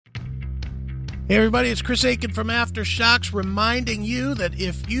Hey everybody, it's Chris Aiken from Aftershocks reminding you that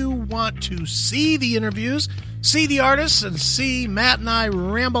if you want to see the interviews, see the artists, and see Matt and I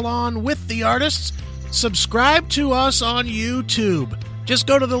ramble on with the artists, subscribe to us on YouTube. Just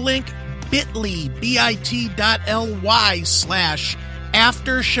go to the link bit.ly,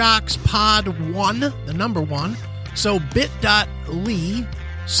 bit.ly/AftershocksPod1, the number 1. So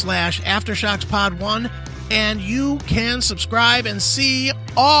bit.ly/AftershocksPod1, and you can subscribe and see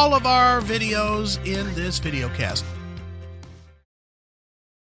all of our videos in this video cast.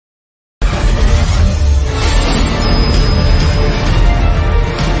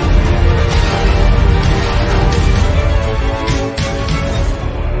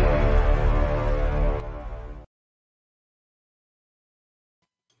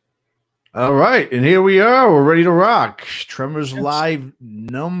 All right, and here we are. We're ready to rock. Tremors Live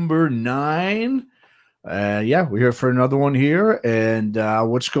number 9. Yeah, we're here for another one here. And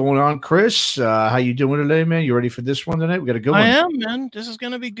what's going on, Chris? How you doing today, man? You ready for this one tonight? We got a good one. I am, man. This is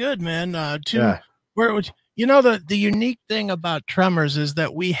going to be good, man. The unique thing about Tremors is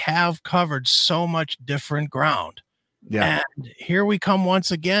that we have covered so much different ground. Yeah. And here we come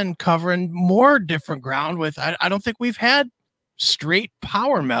once again covering more different ground with, I don't think we've had straight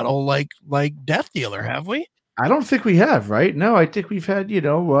power metal like Death Dealer, have we? I don't think we have, right? No, I think we've had,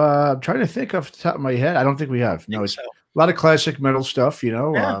 I'm trying to think off the top of my head. I don't think we have. No, it's a lot of classic metal stuff,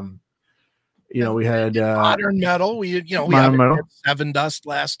 Yeah. We had modern metal. We had Seven Dust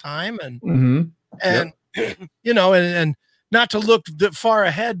last time, and and not to look far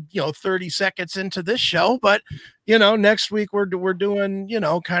ahead, 30 seconds into this show, but next week we're doing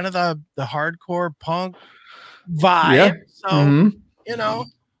kind of the hardcore punk vibe. So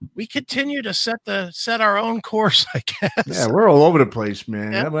we continue to set our own course, I guess. Yeah, we're all over the place,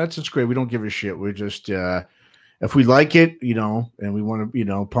 man. Yeah, that's just great. We don't give a shit. We're just if we like it, and we want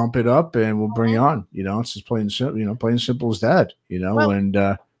to, pump it up, and we'll bring it on. It's just plain simple, plain simple as that.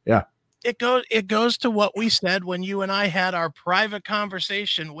 It goes to what we said when you and I had our private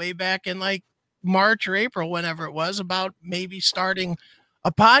conversation way back in like March or April, whenever it was, about maybe starting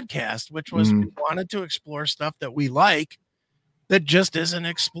a podcast, which was we wanted to explore stuff that we like that just isn't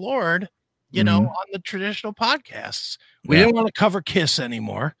explored, on the traditional podcasts. We didn't want to cover Kiss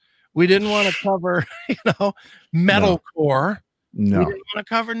anymore. We didn't want to cover, metalcore. No. We didn't want to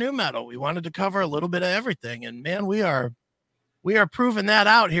cover new metal. We wanted to cover a little bit of everything. And man, we are proving that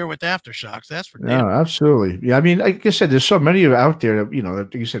out here with Aftershocks. That's for damn. No, absolutely. Yeah, I mean, like I said, there's so many of out there that,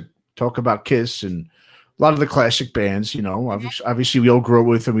 like you said, talk about Kiss and a lot of the classic bands, obviously we all grew up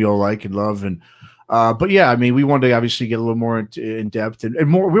with and we all like and love. And, but yeah, I mean, we wanted to obviously get a little more in depth and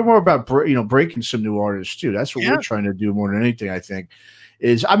more. We're more about breaking some new artists too. That's what we're trying to do more than anything. I think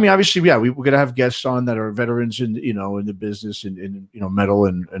is. I mean, obviously, yeah, we're gonna have guests on that are veterans in in the business in metal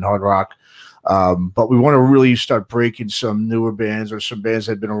and hard rock. But we want to really start breaking some newer bands or some bands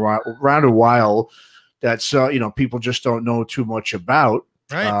that have been around a while. That's people just don't know too much about.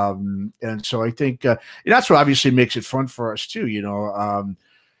 Right. And so I think that's what obviously makes it fun for us too.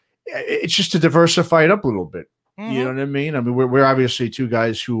 It's just to diversify it up a little bit. Mm-hmm. You know what I mean? I mean, we're obviously two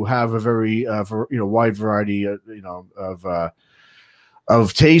guys who have a very wide variety of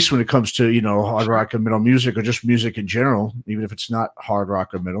taste when it comes to hard rock and metal music, or just music in general, even if it's not hard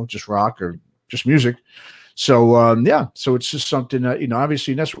rock or metal, just rock or just music. So so it's just something that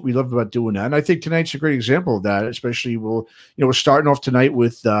obviously, and that's what we love about doing that. And I think tonight's a great example of that. Especially we're starting off tonight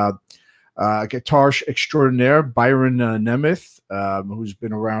with guitar extraordinaire Byron Nemeth, who's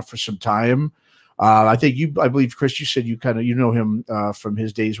been around for some time. I believe, Chris, you said you know him from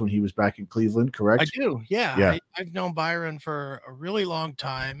his days when he was back in Cleveland, correct? I do, yeah. I've known Byron for a really long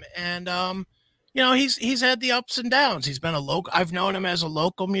time, and he's had the ups and downs. He's been I've known him as a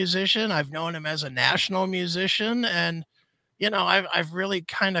local musician. I've known him as a national musician, and I've really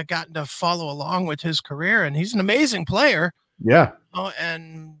kind of gotten to follow along with his career, and he's an amazing player. Yeah.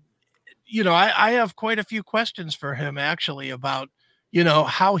 And I have quite a few questions for him actually about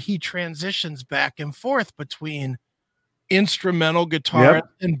how he transitions back and forth between instrumental guitarist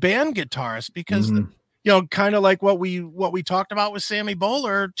and band guitarist, because kind of like what we talked about with Sammy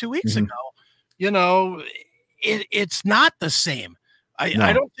Bowler 2 weeks ago. It's not the same.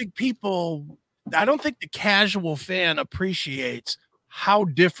 I don't think the casual fan appreciates how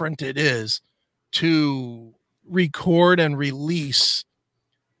different it is to record and release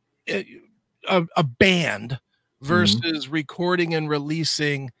a band versus recording and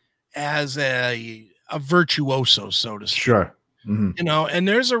releasing as a virtuoso, so to speak. Sure. And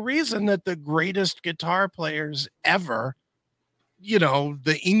there's a reason that the greatest guitar players ever,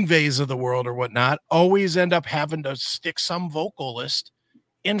 the Yngwies of the world or whatnot, always end up having to stick some vocalist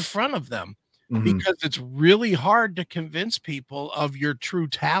in front of them. because it's really hard to convince people of your true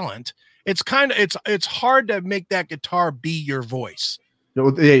talent. It's hard to make that guitar be your voice.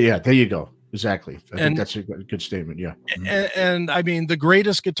 Yeah, there you go. Exactly. I think And that's a good statement. Yeah. and I mean, the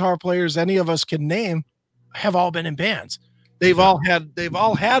greatest guitar players any of us can name have all been in bands. They've all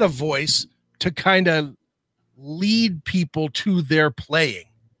had a voice to kind of lead people to their playing.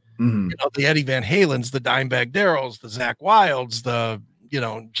 You know, the Eddie Van Halens, the Dimebag Darrells, the Zakk Wyldes, the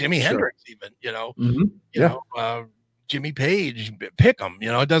Jimi Hendrix, even Jimmy Page, pick them.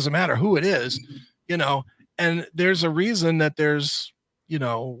 It doesn't matter who it is. And there's a reason that there's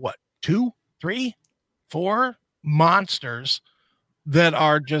what, 2, 3, 4 monsters that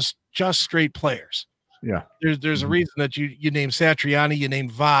are just straight players. Yeah. There's a reason that you name Satriani, you name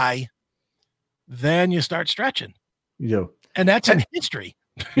Vai, then you start stretching. And that's in history.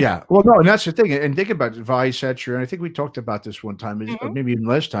 Yeah. Well, no, and that's the thing. And think about Vai, Satriani. I think we talked about this one time, or maybe even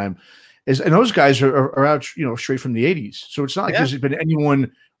last time. And those guys are out, straight from the 80s. So it's not like there's been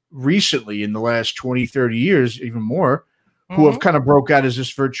anyone recently in the last 20, 30 years, even more, who have kind of broke out as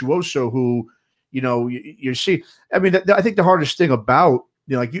this virtuoso who, you see. I mean, I think the hardest thing about,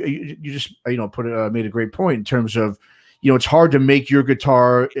 like you just, made a great point in terms of, it's hard to make your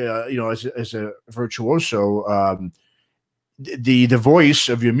guitar, as a virtuoso, the voice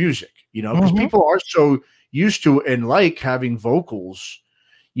of your music, because people are so used to and like having vocals,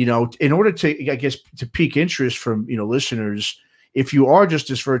 in order to, I guess, to pique interest from, listeners. If you are just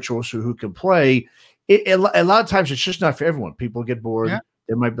this virtuoso who can play, a lot of times it's just not for everyone. People get bored. Yeah.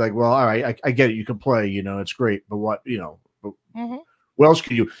 They might be like, well, all right, I get it. You can play, it's great. But what, what else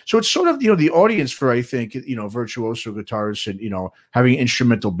can you? So it's sort of, the audience for, I think, virtuoso guitarists and, having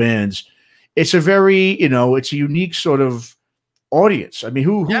instrumental bands. It's a very, it's a unique sort of audience. I mean,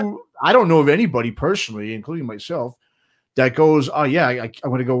 who I don't know of anybody personally, including myself, that goes, oh yeah, I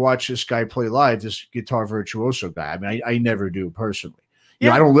want to go watch this guy play live, this guitar virtuoso guy. I mean, I never do personally.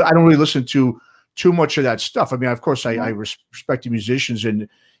 I don't really listen to too much of that stuff. I mean, of course, I respect the musicians and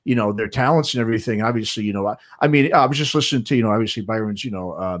their talents and everything. Obviously, I mean, I was just listening to obviously Byron's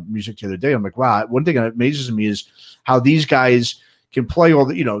music the other day. I'm like, wow, one thing that amazes me is how these guys can play all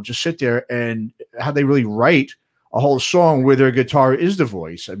the just sit there and how they really write a whole song where their guitar is the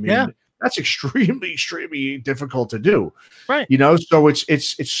voice. I mean, that's extremely, extremely difficult to do. Right. So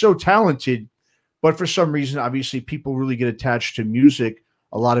it's so talented, but for some reason, obviously people really get attached to music.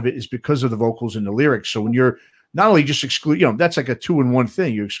 A lot of it is because of the vocals and the lyrics. So when you're not only just exclude, that's like a 2-in-1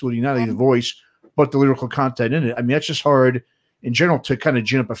 thing. You're excluding not only the voice, but the lyrical content in it. I mean, that's just hard in general to kind of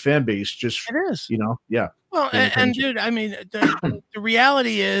gin up a fan base. Just, it is, yeah. Well, and dude, I mean, the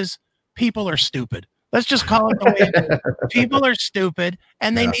reality is people are stupid. Let's just call it the way it is. People are stupid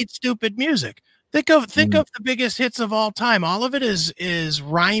and they need stupid music. Think of the biggest hits of all time. All of it is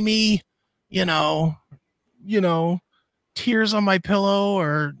rhymey, Tears on My Pillow,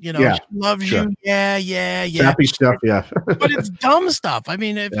 or She Loves You. Yeah. Happy stuff, yeah. But it's dumb stuff. I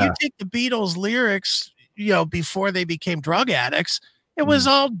mean, if you take the Beatles lyrics, before they became drug addicts, it was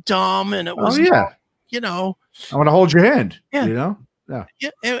all dumb and it was I want to hold your hand. Yeah.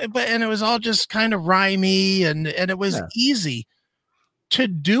 It was all just kind of rhymey and it was easy to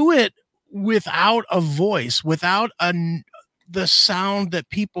do it without a voice, without the sound that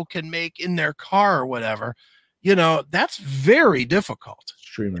people can make in their car or whatever. That's very difficult.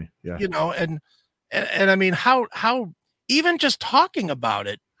 Extremely, yeah. And I mean, how even just talking about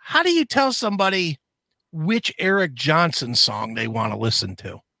it, how do you tell somebody which Eric Johnson song they want to listen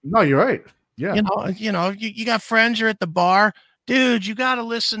to? No, you're right. Yeah. You got friends, you're at the bar, dude, you got to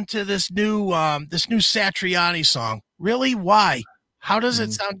listen to this new Satriani song. Really? Why? How does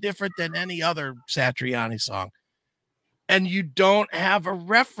it sound different than any other Satriani song? And you don't have a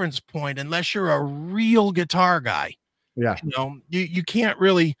reference point unless you're a real guitar guy. Yeah. You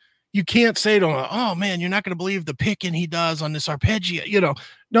can't say to him, oh man, you're not going to believe the picking he does on this arpeggio.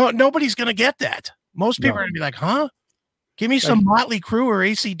 Nobody's going to get that. Most people are going to be like, huh? Give me some Motley Crue or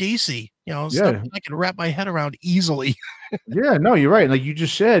AC/DC, stuff I can wrap my head around easily. Yeah, no, you're right. Like you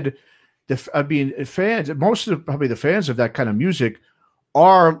just said, fans, most of probably the fans of that kind of music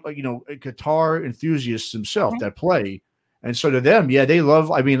are, guitar enthusiasts themselves that play. And so to them, they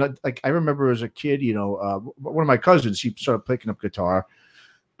love, I mean, like I remember as a kid, one of my cousins, he started picking up guitar,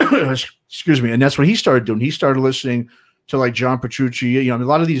 excuse me. And that's what he started doing. He started listening to like John Petrucci, a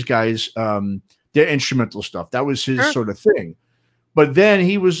lot of these guys, their instrumental stuff. That was his sort of thing. But then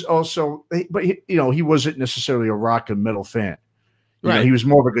he was also, he wasn't necessarily a rock and metal fan. Right. He was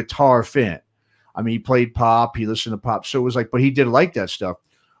more of a guitar fan. I mean, he played pop, he listened to pop. So it was like, but he did like that stuff.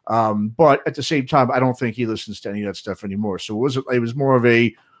 But at the same time, I don't think he listens to any of that stuff anymore. So it was more of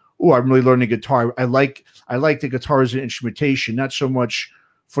a, oh, I'm really learning guitar. I like the guitar as an instrumentation, not so much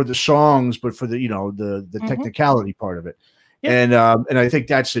for the songs, but for the the technicality part of it. Yeah. And I think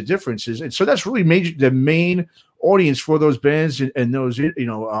that's the difference. And so that's really major. The main audience for those bands and those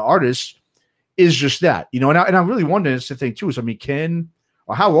artists is just that, and I really wonder, that's the thing too, is, I mean,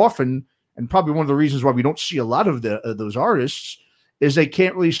 how often, and probably one of the reasons why we don't see a lot of those artists is they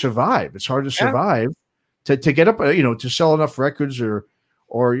can't really survive. It's hard to survive to get up, to sell enough records or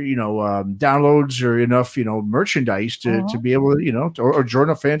downloads or enough, merchandise to be able to, or draw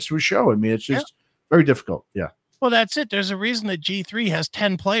enough fans to a show. I mean, it's just very difficult. Yeah. Well, that's it. There's a reason that G3 has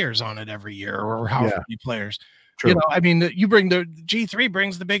 10 players on it every year, or however many players. True. I mean, you bring the G3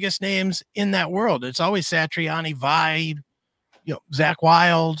 brings the biggest names in that world. It's always Satriani, Vibe, Zakk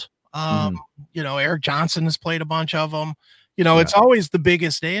Wylde, Eric Johnson has played a bunch of them. It's always the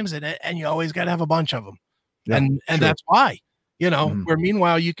biggest names in it, and you always got to have a bunch of them. Yeah, and that's why, where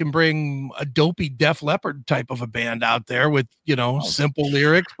meanwhile you can bring a dopey Def Leppard type of a band out there with, simple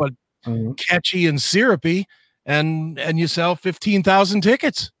lyrics, but catchy and syrupy, and you sell 15,000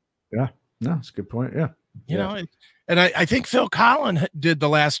 tickets. Yeah. No, that's a good point. Yeah. And I think Phil Collin did the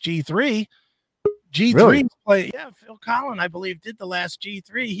last G3. G3 really? Phil Collin, I believe, did the last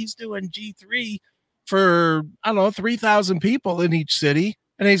G3. He's doing G3 for, I don't know, 3,000 people in each city,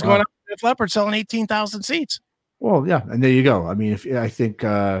 and he's going out to Def Leppard selling 18,000 seats. Well, yeah, and there you go. I mean, I think,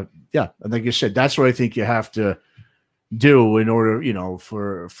 and like you said, that's what I think you have to do in order,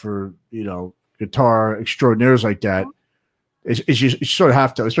 for guitar extraordinaires like that. Is you sort of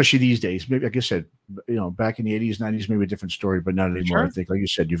have to, especially these days. Maybe, like I said, back in the 80s, 90s, maybe a different story, but not anymore. Sure. I think, like you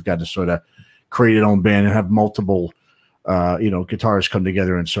said, you've got to sort of create your own band and have multiple, guitarists come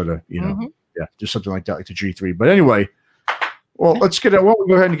together and sort of, do something like that, like the G3. But anyway, well, let's go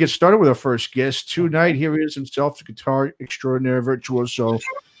ahead and get started with our first guest tonight. Here he is himself, the guitar extraordinaire virtuoso,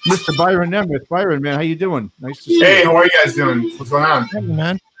 Mr. Byron Nemeth. Byron, man, how you doing? Nice to see you. Hey, how are you guys doing? What's going on? Hey,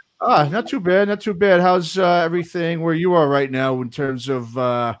 man. Not too bad, not too bad. How's everything where you are right now in terms of,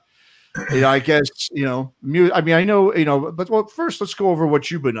 I guess, music? I mean, I know, but well, first let's go over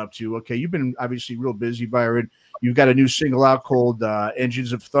what you've been up to. Okay, you've been obviously real busy, Byron. You've got a new single out called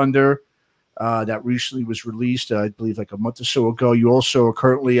Engines of Thunder that recently was released, I believe, like a month or so ago. You also are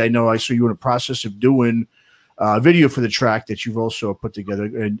currently, I know I saw you in the process of doing a video for the track that you've also put together,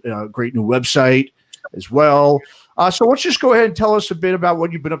 and a great new website as well. So let's just go ahead and tell us a bit about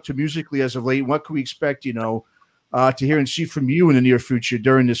what you've been up to musically as of late. What can we expect, to hear and see from you in the near future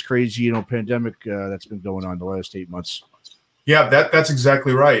during this crazy, pandemic that's been going on the last 8 months? Yeah, that's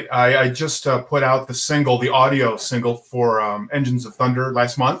exactly right. I just put out the audio single for Engines of Thunder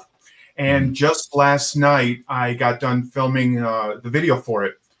last month. And just last night, I got done filming the video for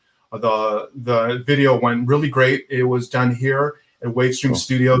it. The video went really great. It was done here at Wavestream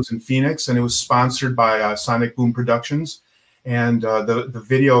Studios in Phoenix, and it was sponsored by Sonic Boom Productions. And the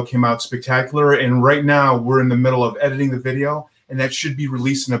video came out spectacular. And right now, we're in the middle of editing the video, and that should be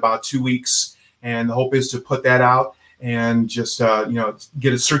released in about 2 weeks. And the hope is to put that out and just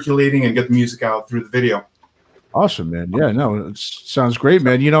get it circulating and get the music out through the video. Awesome, man. Yeah, no, it sounds great,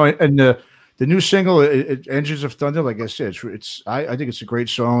 man. And the new single, Engines of Thunder, like I said, I think it's a great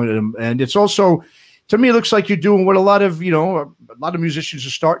song, and it's also, to me, it looks like you're doing what a lot of musicians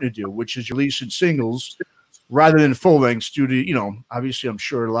are starting to do, which is releasing singles rather than full lengths due to, obviously, I'm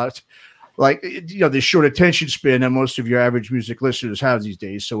sure a lot the short attention span that most of your average music listeners have these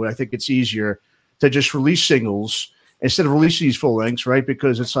days. So I think it's easier to just release singles instead of releasing these full lengths, right?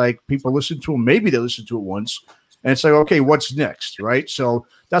 Because it's like people listen to them, maybe they listen to it once, and it's like, okay, what's next, right? So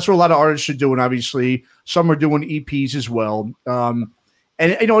that's what a lot of artists are doing. Obviously, some are doing EPs as well.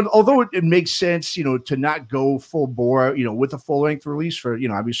 And although it makes sense, to not go full bore, with a full length release for,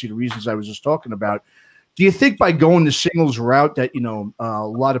 obviously the reasons I was just talking about. Do you think by going the singles route that a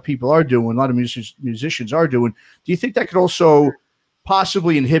lot of people are doing, a lot of musicians are doing, do you think that could also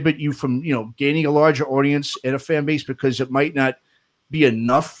possibly inhibit you from gaining a larger audience and a fan base, because it might not be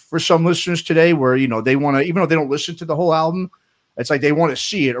enough for some listeners today, where they want to, even though they don't listen to the whole album, it's like they want to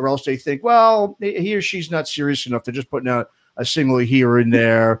see it, or else they think, well, he or she's not serious enough. They're just putting out a single here and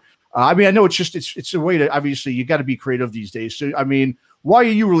there. I mean, I know it's a way to, obviously you got to be creative these days. So, I mean, why are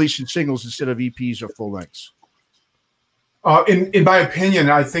you releasing singles instead of EPs or full lengths? In my opinion,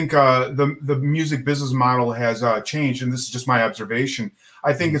 I think the music business model has changed, and this is just my observation.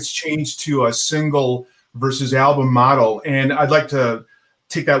 I think it's changed to a single versus album model, and I'd like to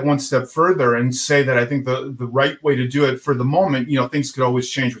take that one step further and say that I think the right way to do it for the moment, things could always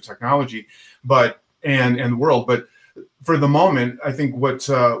change with technology, and the world, but for the moment, I think what's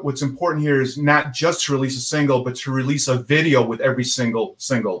important here is not just to release a single, but to release a video with every single.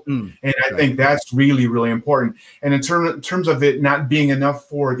 And I think that's really, really important. And in terms of it not being enough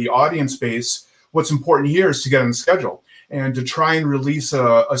for the audience base, what's important here is to get on the schedule and to try and release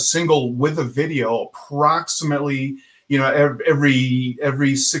a single with a video approximately,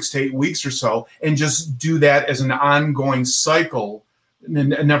 every 6 to 8 weeks or so, and just do that as an ongoing cycle and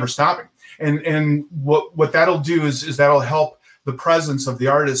never stopping. And what that'll do is that'll help the presence of the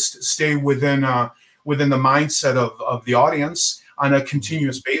artist stay within the mindset of the audience on a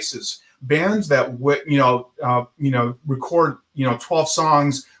continuous basis. Bands that record 12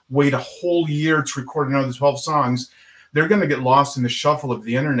 songs, wait a whole year to record another 12 songs, they're going to get lost in the shuffle of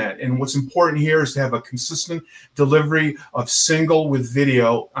the internet. And what's important here is to have a consistent delivery of single with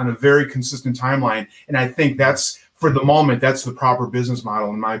video on a very consistent timeline. And I think that's, for the moment, that's the proper business model,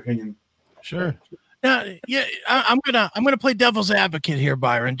 in my opinion. Sure. Now, yeah, I'm gonna play devil's advocate here,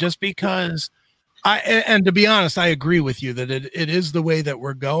 Byron, just because and to be honest, I agree with you that it is the way that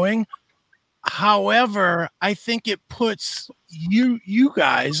we're going. However, I think it puts you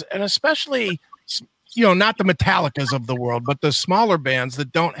guys, and especially, not the Metallicas of the world, but the smaller bands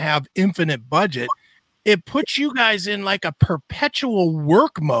that don't have infinite budget, it puts you guys in like a perpetual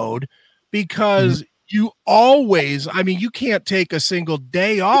work mode, because you always, you can't take a single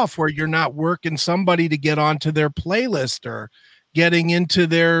day off where you're not working somebody to get onto their playlist or getting into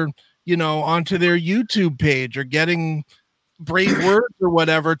their, onto their YouTube page, or getting Brave Words or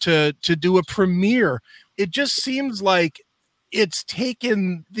whatever to do a premiere. It just seems like it's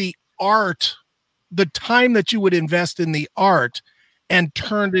taken the art, the time that you would invest in the art, and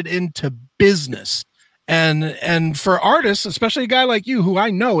turned it into business. And for artists, especially a guy like you, who I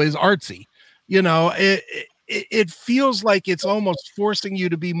know is artsy, it feels like it's almost forcing you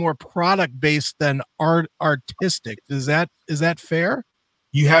to be more product based than artistic. Is that fair?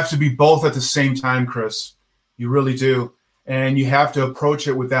 You have to be both at the same time, Chris. You really do. And you have to approach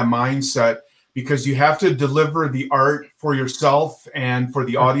it with that mindset, because you have to deliver the art for yourself and for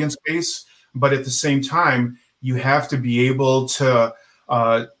the audience base. But at the same time, you have to be able to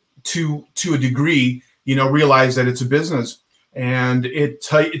a degree, realize that it's a business, and it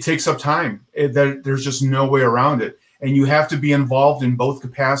takes up time. There's just no way around it. And you have to be involved in both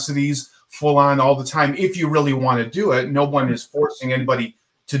capacities, full on all the time, if you really want to do it. No one is forcing anybody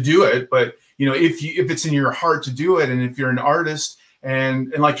to do it, but if it's in your heart to do it, and if you're an artist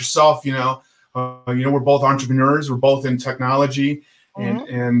and like yourself, we're both entrepreneurs, we're both in technology,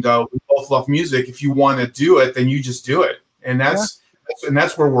 and we both love music. If you want to do it, then you just do it, and that's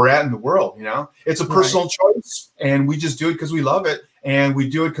where we're at in the world. It's a personal choice, and we just do it because we love it, and we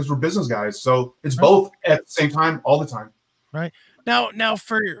do it because we're business guys. So it's both at the same time, all the time. Right. Now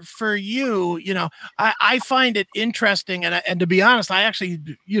for you, I find it interesting, and to be honest, I actually,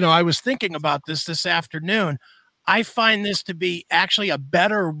 I was thinking about this afternoon. I find this to be actually a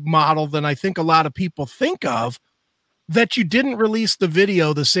better model than I think a lot of people think of, that you didn't release the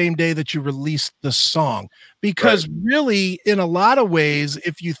video the same day that you released the song, because really, in a lot of ways,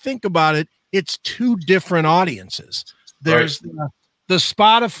 if you think about it, it's two different audiences. There's the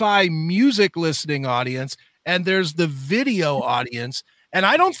Spotify music listening audience, and there's the video audience. And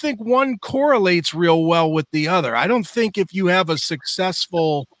I don't think one correlates real well with the other. I don't think if you have a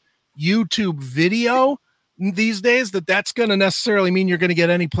successful YouTube video these days, that's going to necessarily mean you're going to get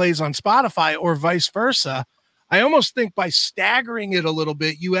any plays on Spotify, or vice versa. I almost think by staggering it a little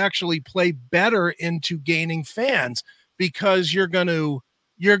bit, you actually play better into gaining fans, because you're going to,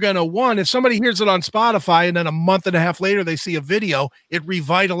 one, if somebody hears it on Spotify and then a month and a half later they see a video, it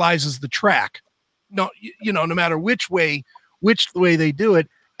revitalizes the track. No matter which way they do it.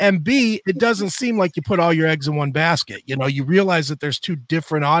 And B, it doesn't seem like you put all your eggs in one basket. You realize that there's two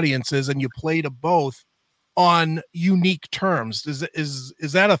different audiences, and you play to both on unique terms.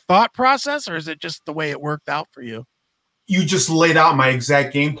 Is that a thought process, or is it just the way it worked out for you? You just laid out my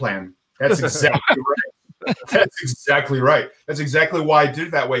exact game plan. That's exactly right. That's exactly right. That's exactly why I did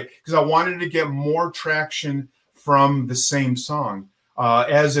it that way, because I wanted to get more traction from the same song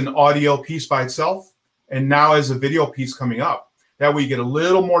as an audio piece by itself, and now as a video piece coming up. That way you get a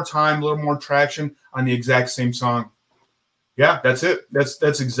little more time, a little more traction on the exact same song. Yeah, that's it.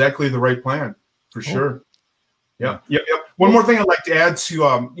 That's exactly the right plan, for sure. Yep. One more thing I'd like to add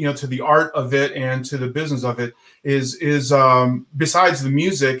to to the art of it and to the business of it is besides the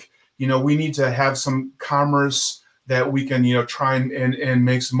music, we need to have some commerce that we can try and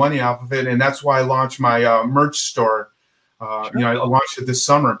make some money off of it, and that's why I launched my merch store. I launched it this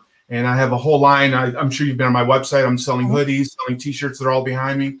summer, and I have a whole line. I'm sure you've been on my website. I'm selling hoodies, selling T-shirts that are all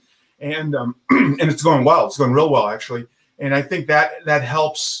behind me, and and it's going well. It's going real well, actually. And I think that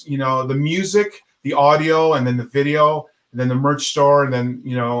helps, the music, the audio, and then the video, and then the merch store, and then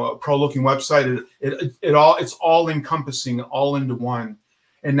a pro looking website. It's all encompassing, all into one.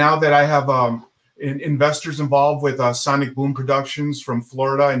 And now that I have investors involved with Sonic Boom Productions from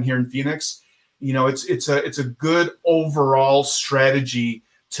Florida and here in Phoenix, it's a good overall strategy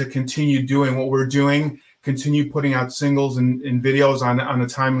to continue doing what we're doing, continue putting out singles and videos on a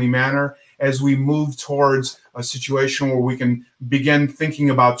timely manner as we move towards a situation where we can begin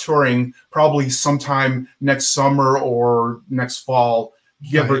thinking about touring probably sometime next summer or next fall,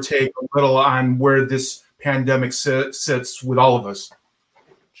 give or take a little on where this pandemic sits with all of us.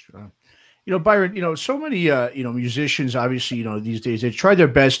 Sure. Byron, so many, musicians, obviously, these days, they try their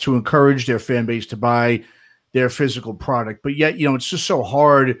best to encourage their fan base to buy their physical product. But yet, it's just so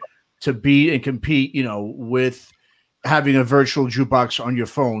hard to beat and compete, with having a virtual jukebox on your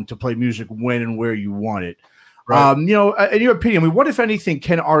phone to play music when and where you want it. Right. In your opinion, what, if anything,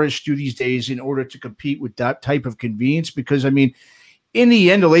 can artists do these days in order to compete with that type of convenience? Because, in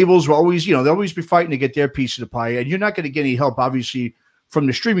the end, the labels will always, they'll always be fighting to get their piece of the pie. And you're not going to get any help, obviously, from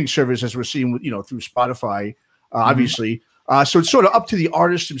the streaming service, as we're seeing with, through Spotify, obviously. So it's sort of up to the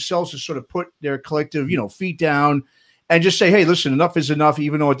artists themselves to sort of put their collective, feet down and just say, hey, listen, enough is enough,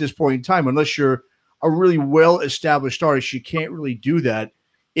 even though at this point in time, unless you're a really well-established artist, you can't really do that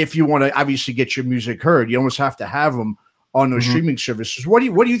if you want to obviously get your music heard. You almost have to have them on those streaming services. What do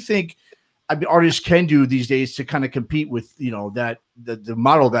you think artists can do these days to kind of compete with, that the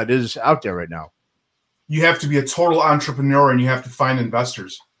model that is out there right now? You have to be a total entrepreneur and you have to find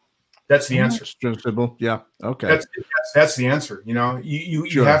investors. That's the answer. Simple. Yeah. Okay. That's the answer.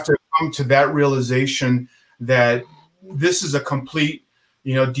 You have to come to that realization that this is a complete,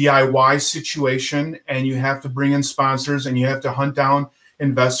 DIY situation, and you have to bring in sponsors and you have to hunt down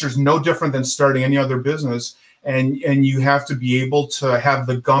investors, no different than starting any other business. And you have to be able to have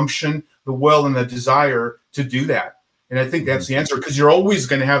the gumption, the will, and the desire to do that. And I think that's the answer, because you're always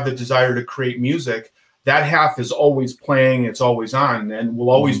going to have the desire to create music. That half is always playing, it's always on, and will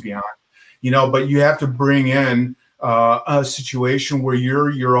always be on. But you have to bring in a situation where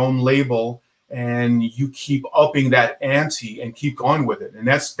you're your own label and you keep upping that ante and keep going with it. And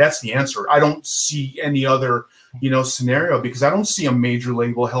that's the answer. I don't see any other, scenario, because I don't see a major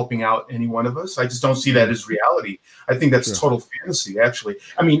label helping out any one of us. I just don't see that as reality. I think that's total fantasy, actually.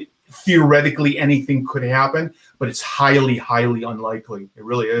 Theoretically, anything could happen, but it's highly, highly unlikely. It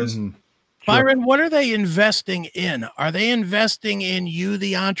really is. Byron, what are they investing in? Are they investing in you,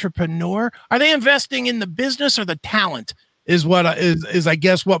 the entrepreneur? Are they investing in the business or the talent? Is I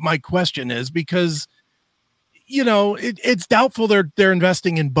guess what my question is, because it's doubtful they're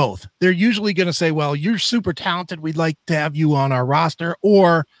investing in both. They're usually going to say, well, you're super talented, we'd like to have you on our roster,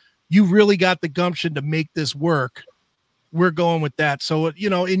 or you really got the gumption to make this work, we're going with that. So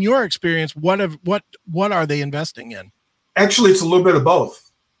in your experience, what are they investing in? Actually, it's a little bit of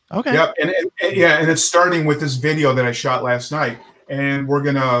both. Okay. Yep. And it's starting with this video that I shot last night, and we're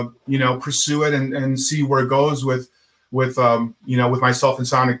gonna, pursue it and see where it goes with myself and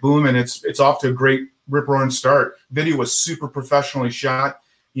Sonic Boom. And it's off to a great rip-roaring start. Video was super professionally shot.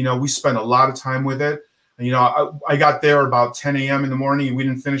 We spent a lot of time with it. I got there about 10 a.m. in the morning. We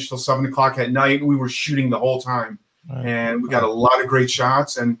didn't finish till 7 o'clock at night. We were shooting the whole time, and we got a lot of great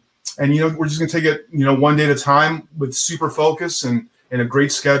shots. And we're just gonna take it, one day at a time with super focus and a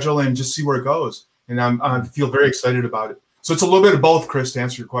great schedule, and just see where it goes. And I feel very excited about it. So it's a little bit of both, Chris, to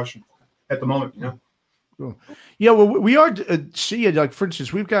answer your question at the moment. Cool. Yeah, well, we are seeing, like, for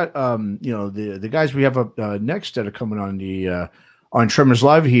instance, we've got the guys we have up next that are coming on the on Tremors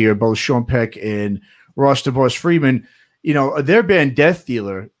Live here, both Sean Peck and Ross DeVos Freeman. Their band Death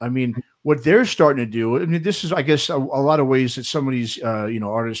Dealer. What they're starting to do. This is, I guess, a lot of ways that some of these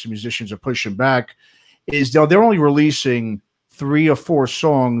artists and musicians are pushing back. Is they're only releasing 3 or 4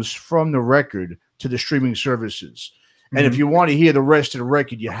 songs from the record to the streaming services. And if you want to hear the rest of the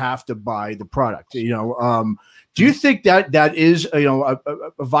record, you have to buy the product. Do you think that is a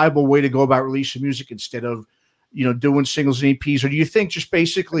viable way to go about releasing music instead of doing singles and EPs? Or do you think just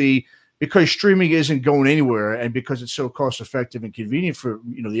basically because streaming isn't going anywhere and because it's so cost effective and convenient for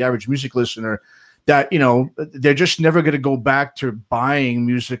the average music listener, that they're just never going to go back to buying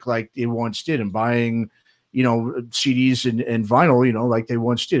music like they once did and buying CDs and vinyl like they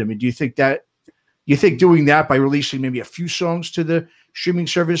once did? Do you think that? You think doing that by releasing maybe a few songs to the streaming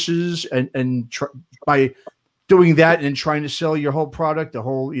services and by doing that and trying to sell your whole product, the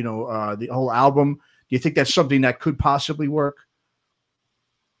whole album, do you think that's something that could possibly work?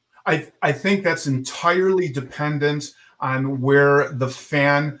 I think that's entirely dependent on where the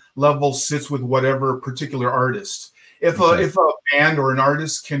fan level sits with whatever particular artist. If a band or an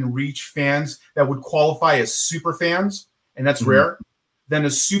artist can reach fans that would qualify as super fans, and that's rare, then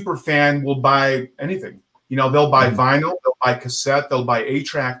a super fan will buy anything. You know, they'll buy vinyl, they'll buy cassette, they'll buy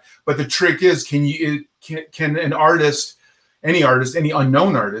 8-track. But the trick is, can an artist, any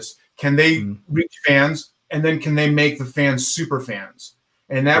unknown artist, can they reach fans, and then can they make the fans super fans?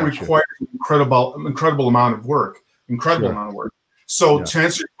 And that requires an incredible amount of work. Amount of work. So to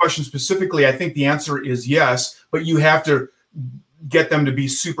answer your question specifically, I think the answer is yes, but you have to get them to be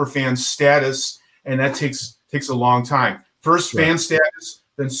super fan status, and that takes a long time. First fan status,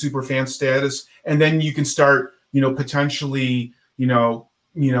 then super fan status, and then you can start, potentially,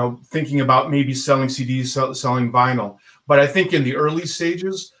 thinking about maybe selling CDs, selling vinyl. But I think in the early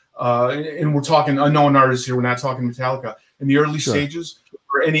stages, and we're talking unknown artists here, we're not talking Metallica. In the early stages,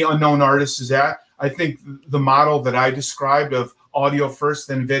 where any unknown artist is at, I think the model that I described of audio first,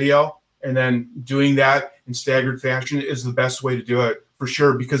 then video, and then doing that in staggered fashion is the best way to do it, for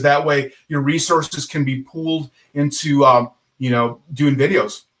sure, because that way your resources can be pooled into, doing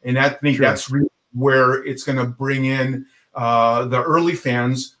videos. And I think that's really where it's going to bring in the early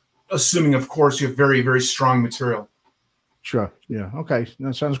fans, assuming, of course, you have very, very strong material. Sure. Yeah. Okay.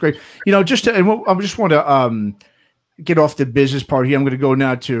 That sounds great. I just want to get off the business part here. I'm going to go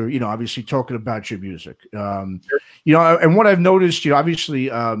now to, obviously talking about your music. And what I've noticed,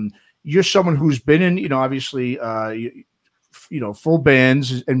 obviously, you're someone who's been in, obviously, full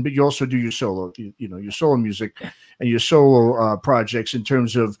bands, but you also do your solo, your solo music and your solo projects in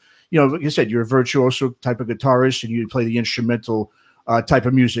terms of, like I said, you're a virtuoso type of guitarist and you play the instrumental type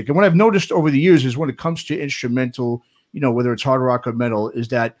of music. And what I've noticed over the years is when it comes to instrumental, whether it's hard rock or metal, is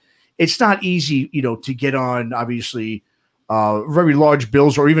that it's not easy, to get on, obviously, very large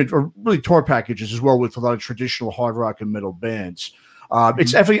bills or really tour packages as well with a lot of traditional hard rock and metal bands.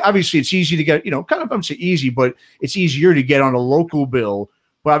 It's obviously it's easy to get, kind of, I'm saying easy, but it's easier to get on a local bill.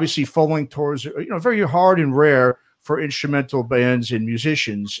 But obviously, following tours are, very hard and rare for instrumental bands and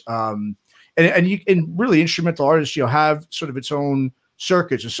musicians. And really, instrumental artists, have sort of its own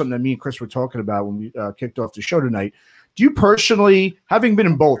circuits. Is something that me and Chris were talking about when we kicked off the show tonight. Do you personally, having been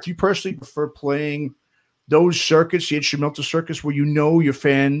in both, do you personally prefer playing those circuits, the instrumental circuits, where your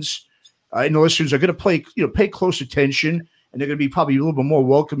fans and the listeners are going to pay close attention, and they're going to be probably a little bit more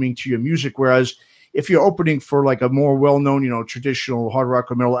welcoming to your music? Whereas if you're opening for like a more well-known, traditional hard rock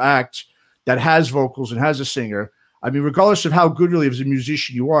or metal act that has vocals and has a singer, I mean, regardless of how good really as a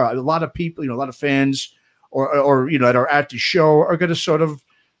musician you are, a lot of people, a lot of fans or that are at the show are going to sort of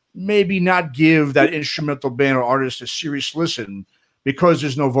maybe not give that instrumental band or artist a serious listen because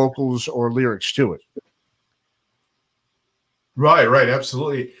there's no vocals or lyrics to it. Right,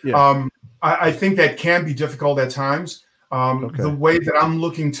 absolutely. Yeah. I think that can be difficult at times. The way that I'm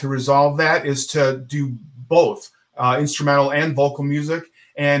looking to resolve that is to do both instrumental and vocal music,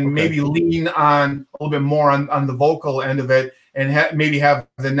 and maybe lean on a little bit more on the vocal end of it, and maybe have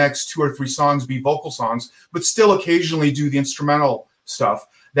the next 2 or 3 songs be vocal songs, but still occasionally do the instrumental stuff.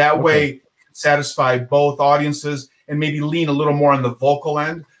 That way, satisfy both audiences and maybe lean a little more on the vocal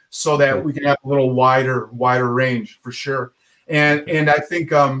end so that we can have a little wider range, for sure. And I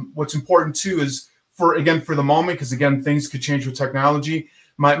think what's important too is for the moment, because again, things could change with technology.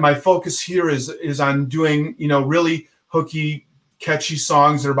 My focus here is on doing, really hooky, catchy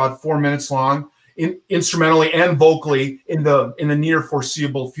songs that are about 4 minutes long, instrumentally and vocally in the near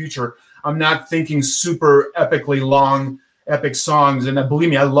foreseeable future. I'm not thinking super epically long, epic songs, and believe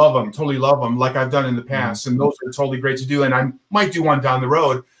me, I love them, totally love them, like I've done in the past, and those are totally great to do, and I might do one down the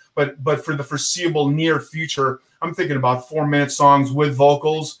road, but for the foreseeable near future, I'm thinking about 4-minute songs with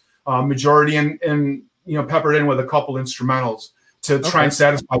vocals, majority, and peppered in with a couple instrumentals to try and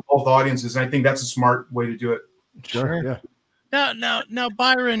satisfy both audiences, and I think that's a smart way to do it. Sure. Yeah. Now,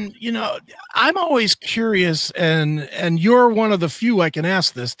 Byron, I'm always curious, and you're one of the few I can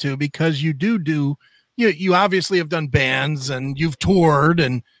ask this to, because you you obviously have done bands and you've toured,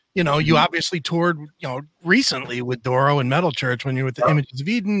 and you obviously toured recently with Doro and Metal Church when you were with the Images of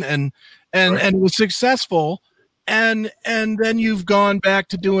Eden, and it was successful, and then you've gone back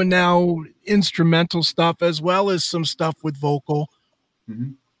to doing now instrumental stuff as well as some stuff with vocal.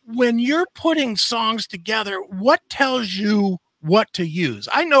 When you're putting songs together, what tells you what to use?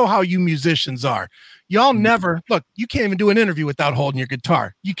 I know how you musicians are. Y'all never look. You can't even do an interview without holding your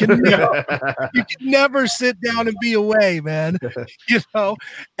guitar. You can never sit down and be away, man.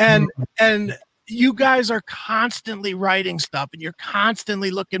 And you guys are constantly writing stuff, and you're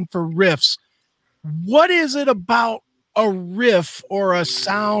constantly looking for riffs. What is it about a riff or a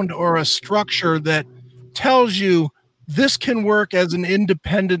sound or a structure that tells you this can work as an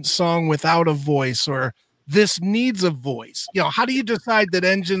independent song without a voice, or this needs a voice? You know, how do you decide that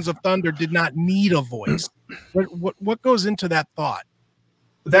Engines of Thunder did not need a voice? What goes into that thought?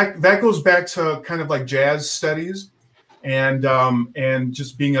 That goes back to kind of like jazz studies, and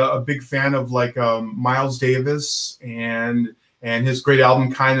just being a big fan of like Miles Davis and his great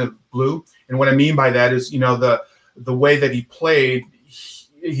album Kind of Blue. And what I mean by that is, you know, the way that he played,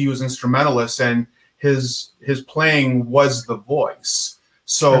 he was instrumentalist, and his playing was the voice.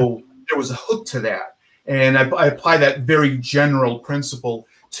 So there was a hook to that. And I apply that very general principle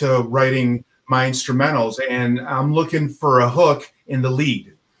to writing my instrumentals, and I'm looking for a hook in the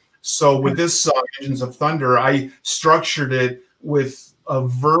lead. So with this song, Engines of Thunder, I structured it with a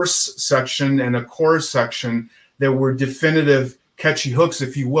verse section and a chorus section that were definitive, catchy hooks,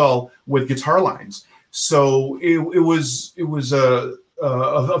 if you will, with guitar lines. So it was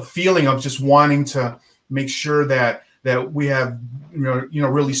a feeling of just wanting to make sure that we have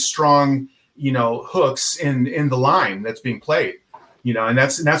really strong hooks in the line that's being played, and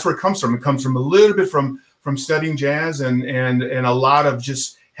that's where it comes from. It comes from a little bit from studying jazz and a lot of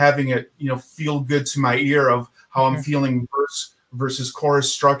just having it feel good to my ear of how I'm feeling verse versus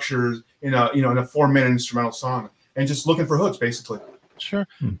chorus structures in a 4-minute instrumental song, and just looking for hooks basically. Sure.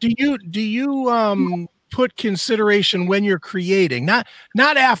 Do you put consideration when you're creating, not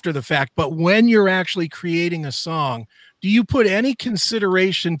after the fact, but when you're actually creating a song, do you put any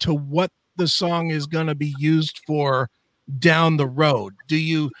consideration to what the song is going to be used for down the road? Do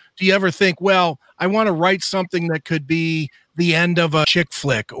you ever think, well, I want to write something that could be the end of a chick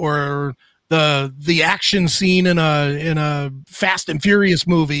flick, or the action scene in a Fast and Furious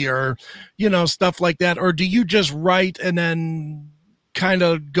movie, or stuff like that? Or do you just write and then kind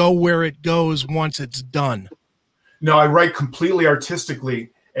of go where it goes once it's done? No, I write completely artistically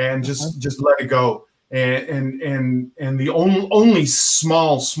and just let it go. And the only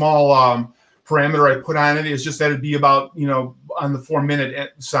small parameter I put on it is just that it'd be about on the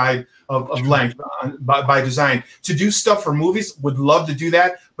 4-minute side of length by design. To do stuff for movies, would love to do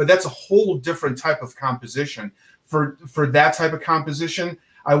that, but that's a whole different type of composition. For that type of composition,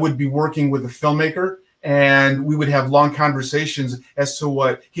 I would be working with a filmmaker, and we would have long conversations as to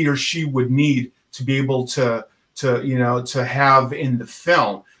what he or she would need to be able to have in the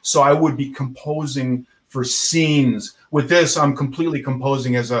film. So I would be composing for scenes. With this, I'm completely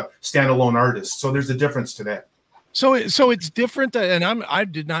composing as a standalone artist. So there's a difference to that. So it's different, and I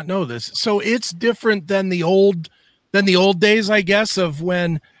did not know this. So it's different than the old days, I guess, of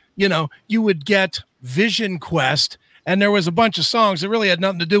when you would get Vision Quest, and there was a bunch of songs that really had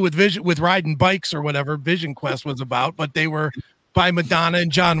nothing to do with riding bikes or whatever Vision Quest was about, but they were by Madonna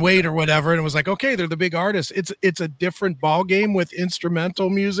and John Wade or whatever, and it was like, okay, they're the big artists. It's a different ball game with instrumental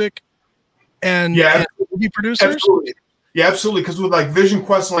music and movie producers. Absolutely. Yeah, absolutely. Because with like Vision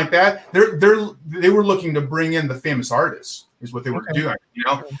Quest and like that, they were looking to bring in the famous artists, is what they were doing.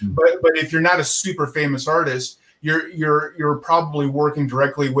 But if you're not a super famous artist, you're probably working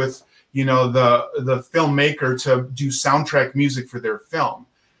directly with the filmmaker to do soundtrack music for their film.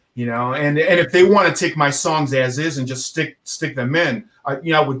 And if they want to take my songs as is and just stick them in,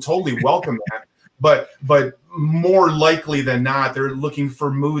 I would totally welcome that. But more likely than not, they're looking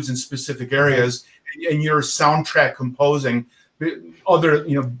for moods in specific areas, and you're soundtrack composing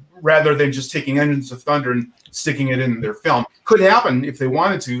rather than just taking Engines of Thunder and sticking it in their film. Could happen if they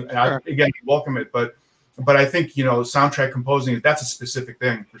wanted to. I welcome it, but I think soundtrack composing, that's a specific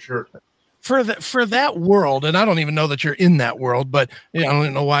thing for sure. For that world, and I don't even know that you're in that world, but I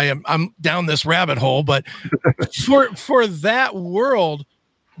don't know why I'm down this rabbit hole. But for that world,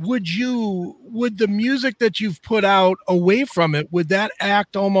 would the music that you've put out away from it, would that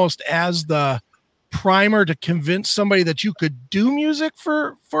act almost as the primer to convince somebody that you could do music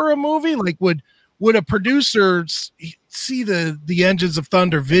for a movie? Like, would a producer see the Engines of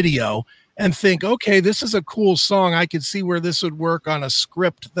Thunder video and think, okay, this is a cool song, I could see where this would work on a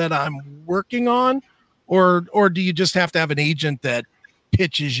script that I'm working on? Or do you just have to have an agent that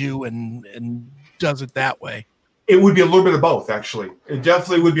pitches you and does it that way? It would be a little bit of both, actually. It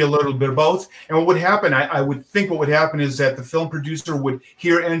definitely would be a little bit of both. And what would happen, I would think what would happen is that the film producer would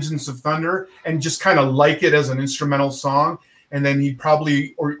hear Engines of Thunder and just kind of like it as an instrumental song. And then he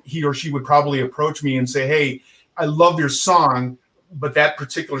or she would probably approach me and say, hey, I love your song, but that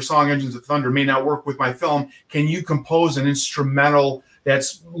particular song, Engines of Thunder, may not work with my film. Can you compose an instrumental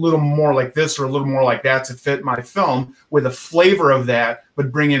that's a little more like this or a little more like that to fit my film with a flavor of that,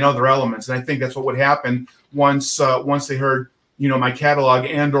 but bring in other elements? And I think that's what would happen once they heard, my catalog,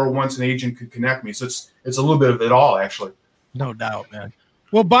 and or once an agent could connect me. So it's a little bit of it all, actually. No doubt, man.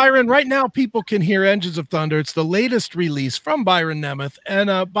 Well, Byron, right now people can hear Engines of Thunder. It's the latest release from Byron Nemeth.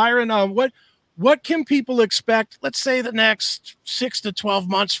 And Byron, what can people expect, let's say, the next 6 to 12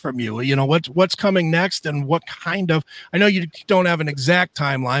 months from you? You know, what's coming next, and what kind of, I know you don't have an exact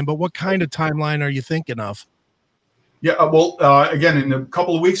timeline, but what kind of timeline are you thinking of? Yeah, well, again, in a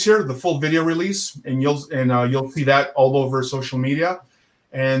couple of weeks here, the full video release, and you'll see that all over social media.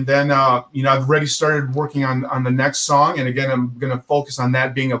 And then, you know, I've already started working on the next song. And again, I'm going to focus on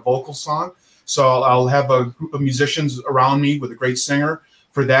that being a vocal song. So I'll have a group of musicians around me with a great singer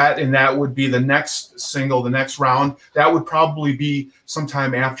for that. And that would be the next single, the next round. That would probably be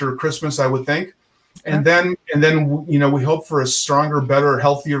sometime after Christmas, I would think. And then, you know, we hope for a stronger, better,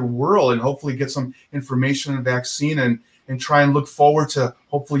 healthier world, and hopefully get some information and vaccine, and try and look forward to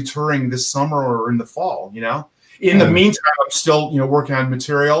hopefully touring this summer or in the fall, you know. In the meantime, I'm still, you know, working on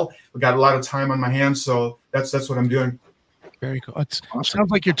material. We got a lot of time on my hands, so that's what I'm doing. Very cool. It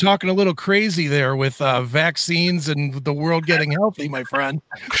sounds like you're talking a little crazy there with vaccines and the world getting healthy, my friend.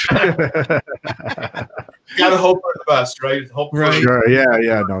 Got to hope for the best, right? Hope right. Sure.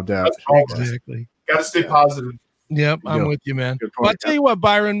 Yeah, no doubt. Exactly. Got to stay positive. Yep, I'm with you, man. Well, I'll tell you what,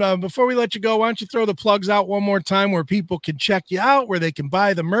 Byron, before we let you go, why don't you throw the plugs out one more time where people can check you out, where they can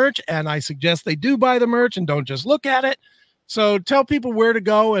buy the merch. And I suggest they do buy the merch and don't just look at it. So tell people where to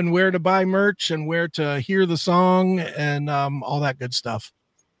go and where to buy merch and where to hear the song and all that good stuff.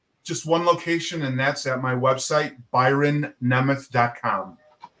 Just one location, and that's at my website, byronnemeth.com.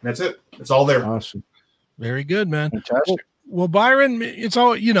 That's it. It's all there. Awesome. Very good, man. Fantastic. Well, Byron, it's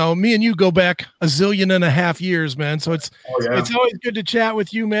all, you know, me and you go back a zillion and a half years, man. So it's always good to chat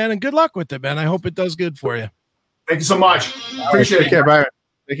with you, man. And good luck with it, man. I hope it does good for you. Thank you so much. Appreciate it. Take care, Byron.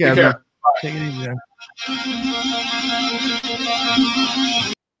 Take care. Take care. Take it easy, man.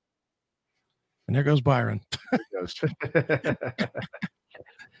 And there goes Byron.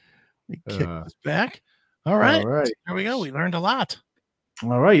 He kicked us back. All right. There we go. We learned a lot.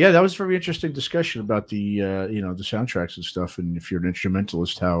 All right. Yeah, that was a very interesting discussion about the you know, the soundtracks and stuff, and if you're an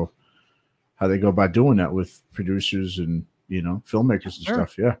instrumentalist, how they go about doing that with producers and, you know, filmmakers and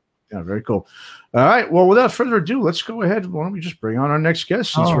stuff. Yeah, very cool. All right. Well, without further ado, let's go ahead. Why don't we just bring on our next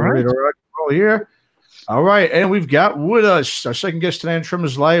guest since we're ready to roll here. All right, and we've got with us our second guest today on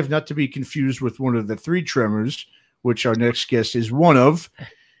Tremors Live, not to be confused with one of the three Tremors, which our next guest is one of.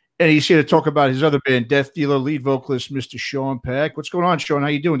 And he's here to talk about his other band, Death Dealer lead vocalist, Mr. Sean Pack. What's going on, Sean? How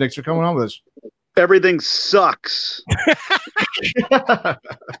you doing? Thanks for coming on with us. Everything sucks.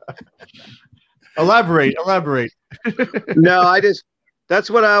 Elaborate. No, that's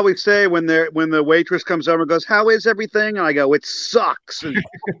what I always say when the waitress comes over and goes, "How is everything?" And I go, "It sucks." And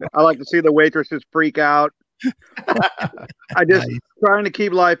I like to see the waitresses freak out. I just trying to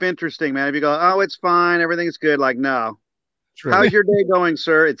keep life interesting, man. If you go, "Oh, it's fine, everything's good," like, no. How's your day going,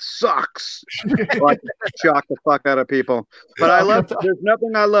 sir? It sucks. Like, shock the fuck out of people. But there's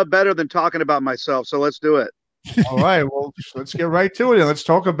nothing I love better than talking about myself. So let's do it. All right. Well, let's get right to it. And let's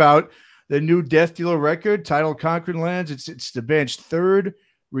talk about the new Death Dealer record titled Conquering Lands. It's the band's third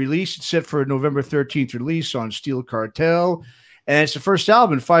release. It's set for a November 13th release on Steel Cartel. And it's the first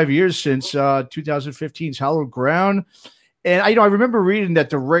album in 5 years since 2015's Hallowed Ground. And I remember reading that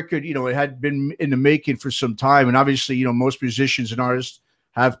the record, you know, it had been in the making for some time. And obviously, you know, most musicians and artists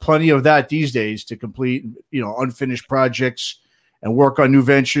have plenty of that these days to complete, you know, unfinished projects and work on new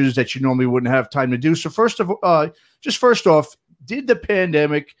ventures that you normally wouldn't have time to do. So first off, did the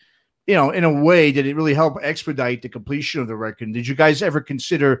pandemic, you know, in a way, did it really help expedite the completion of the record? Did you guys ever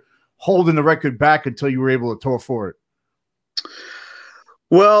consider holding the record back until you were able to tour for it?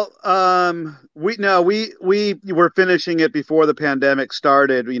 Well, we were finishing it before the pandemic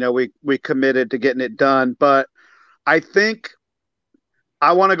started. You know, we committed to getting it done, but I think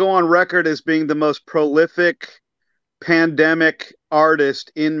I want to go on record as being the most prolific pandemic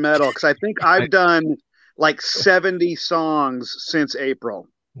artist in metal, because I think I've done like 70 songs since April.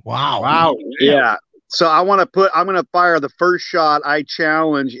 Wow. Yeah. So I'm going to fire the first shot. I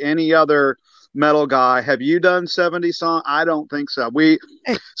challenge any other metal guy. Have you done 70 songs? I don't think so. We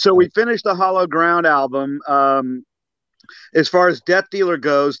finished the Hallowed Ground album. As far as Death Dealer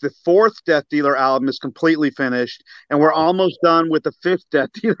goes, the fourth Death Dealer album is completely finished, and we're almost done with the fifth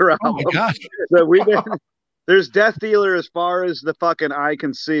Death Dealer album. Oh my gosh. So there's Death Dealer as far as the fucking eye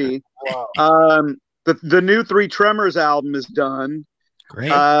can see. Wow. The new Three Tremors album is done. Great.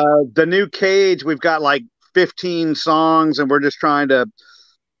 The new Cage, we've got like 15 songs, and we're just trying to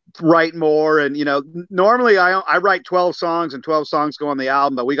write more. And, you know, normally I write 12 songs and 12 songs go on the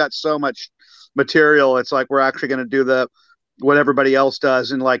album, but we got so much material. It's like, we're actually going to do what everybody else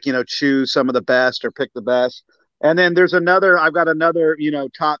does and, like, you know, choose some of the best or pick the best. And then I've got another,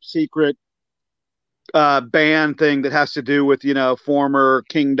 top secret band thing that has to do with, former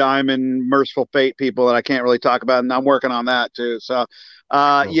King Diamond, Merciful Fate people that I can't really talk about. And I'm working on that too. So,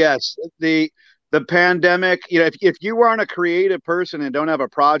 yes, the pandemic, if you aren't a creative person and don't have a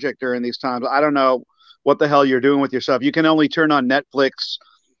project during these times, I don't know what the hell you're doing with yourself. You can only turn on Netflix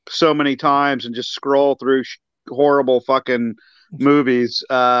so many times and just scroll through horrible fucking movies.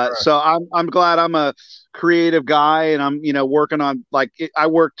 So I'm glad I'm a creative guy, and I'm working on I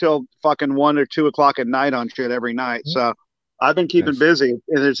work till fucking 1 or 2 o'clock at night on shit every night. So I've been keeping busy,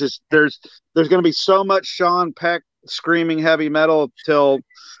 and there's gonna be so much Sean Peck screaming heavy metal till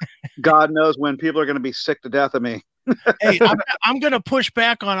God knows when people are gonna be sick to death of me. Hey, I'm gonna push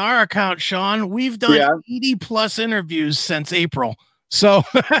back on our account, Sean. We've done 80 plus interviews since April, so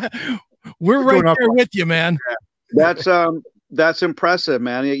we're right there with you, man. That's impressive,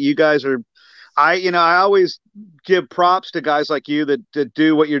 man. You guys are, I always give props to guys like you that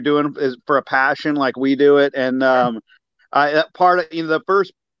do what you're doing is for a passion, like we do it. And that part of, the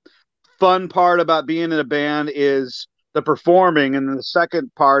first fun part about being in a band is the performing, and then the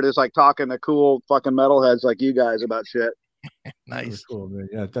second part is like talking to cool fucking metalheads like you guys about shit. Nice. Cool, man.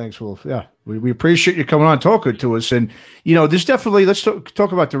 Yeah, thanks, Wolf. Yeah, we appreciate you coming on talking to us. And there's definitely, let's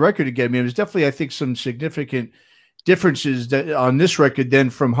talk about the record again, man. There's definitely, I think, some significant differences that on this record than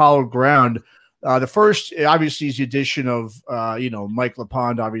from Hollow Ground. The first, obviously, is the addition of Mike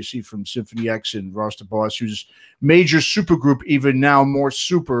LaPond, obviously from Symphony X, and Ross the Boss, who's major supergroup, even now more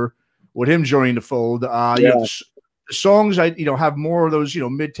super with him joining the fold. The songs have more of those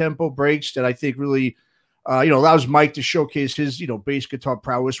mid-tempo breaks that I think really allows Mike to showcase his bass guitar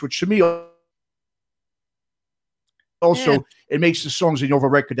prowess, which to me also it makes the songs in the overall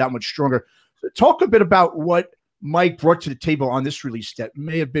record that much stronger. Talk a bit about what Mike brought to the table on this release that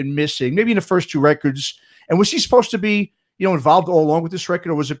may have been missing, maybe in the first 2 records. And was he supposed to be, involved all along with this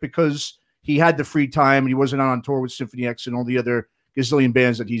record, or was it because he had the free time and he wasn't out on tour with Symphony X and all the other gazillion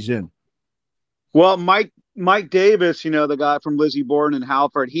bands that he's in? Well, Mike Davis, the guy from Lizzie Borden and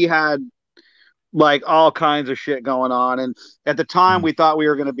Halford, he had like all kinds of shit going on. And at the time we thought we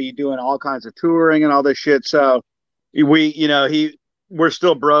were going to be doing all kinds of touring and all this shit. So we're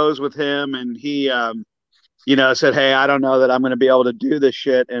still bros with him. And he, said, hey, I don't know that I'm going to be able to do this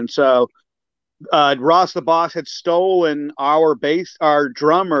shit. And so Ross the Boss had stolen our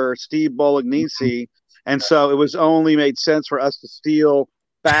drummer, Steve Bolognese. And so it was only made sense for us to steal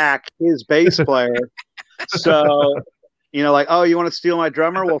back his bass player. So, oh, you want to steal my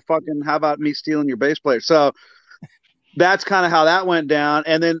drummer? Well, fucking, how about me stealing your bass player? So that's kind of how that went down.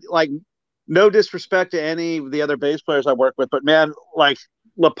 And then, no disrespect to any of the other bass players I work with, but man,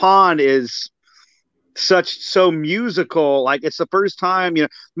 LaPond is so musical. It's the first time,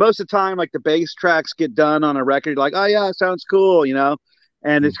 most of the time, the bass tracks get done on a record, like, oh yeah, it sounds cool,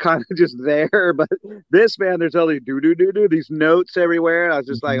 and it's kind of just there. But this, man, there's all these do these notes everywhere. I was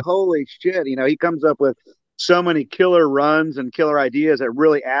just like, holy shit, he comes up with so many killer runs and killer ideas that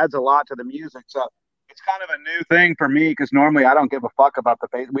really adds a lot to the music. So it's kind of a new thing for me, because normally I don't give a fuck about the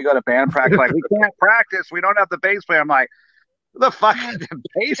bass. We go to band practice, like, we can't practice, we don't have the bass player. I'm like, the fuck is the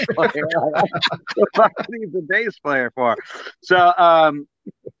bass player? The fuck is the bass player for? So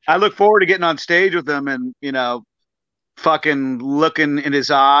I look forward to getting on stage with them and fucking looking in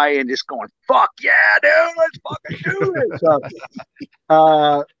his eye and just going, fuck yeah, dude, let's fucking do it.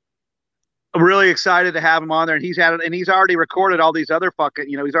 So I'm really excited to have him on there, and he's already recorded all these other fucking,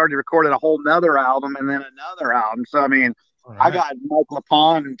 he's already recorded a whole nother album and then another album. So I mean, right. I got Mike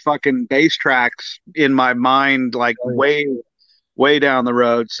LaPond fucking bass tracks in my mind, way down the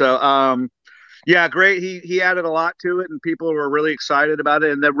road. So yeah, great. He added a lot to it, and people were really excited about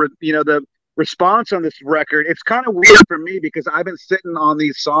it. And the response on this record, it's kind of weird for me, because I've been sitting on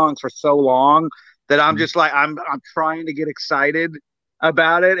these songs for so long that I'm just like, I'm trying to get excited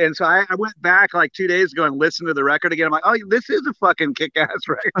about it. And so I went back 2 days ago and listened to the record again. I'm like, oh, this is a fucking kick-ass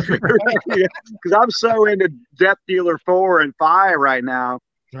record. Because I'm so into Death Dealer 4 and 5 right now.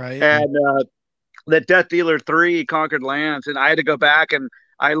 Right. And that Death Dealer 3, Conquered Lands, and I had to go back and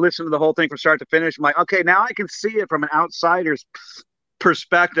I listened to the whole thing from start to finish. I'm like, okay, now I can see it from an outsider's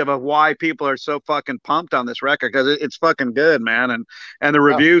perspective of why people are so fucking pumped on this record, because it's fucking good, man, and the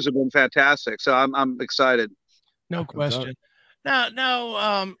reviews have been fantastic. So I'm excited. No question.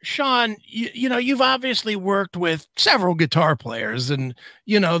 Now, Sean, you've obviously worked with several guitar players, and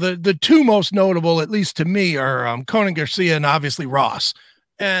the 2 most notable, at least to me, are Conan Garcia and obviously Ross.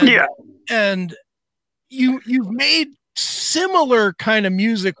 And you've made similar kind of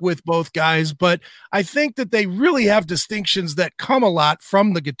music with both guys, but I think that they really have distinctions that come a lot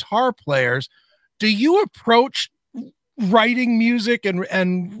from the guitar players. do you approach writing music and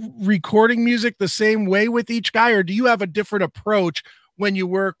recording music the same way with each guy, or do you have a different approach when you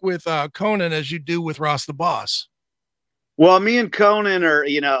work with Conan as you do with Ross the Boss? Well, me and Conan are,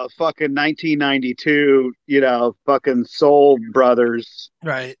 fucking 1992, fucking soul brothers.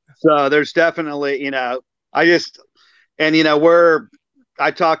 Right. So there's definitely, I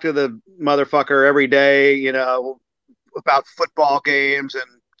talk to the motherfucker every day, about football games and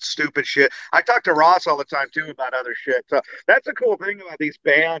stupid shit. I talk to Ross all the time too about other shit. So that's a cool thing about these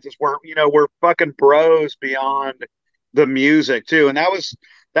bands is we're fucking bros beyond the music too. And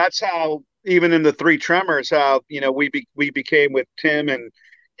that's how, even in the Three Tremors, how we became with Tim and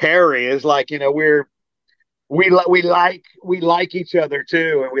Harry is like, we like each other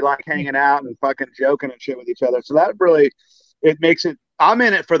too, and we like hanging out and fucking joking and shit with each other. So that really, it makes it. I'm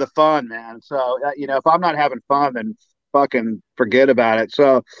in it for the fun, man. So if I'm not having fun, then fucking forget about it.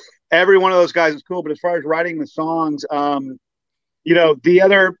 So every one of those guys is cool. But as far as writing the songs,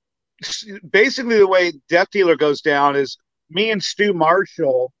 basically the way Death Dealer goes down is me and Stu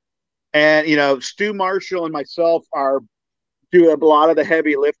Marshall. And, Stu Marshall and myself do a lot of the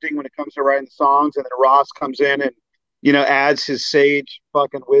heavy lifting when it comes to writing the songs. And then Ross comes in and, adds his sage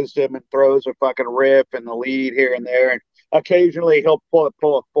fucking wisdom and throws a fucking riff and the lead here and there. And occasionally he'll pull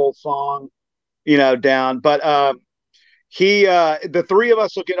a full song, down. But the three of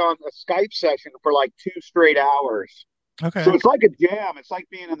us will get on a Skype session for like 2 straight hours. Okay. So it's like a jam. It's like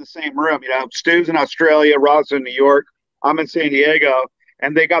being in the same room. Stu's in Australia, Ross in New York, I'm in San Diego.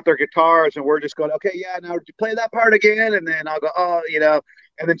 And they got their guitars, and we're just going, okay, yeah, now play that part again. And then I'll go,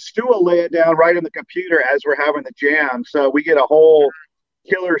 and then Stu will lay it down right on the computer as we're having the jam. So we get a whole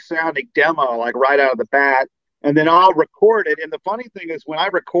killer sounding demo, like right out of the bat. And then I'll record it. And the funny thing is when I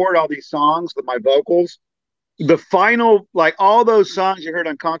record all these songs with my vocals, the final, like all those songs you heard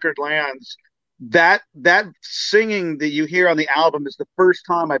on Conquered Lands, that singing that you hear on the album is the first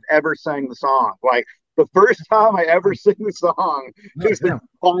time I've ever sang the song. Like, the first time I ever sing the song is the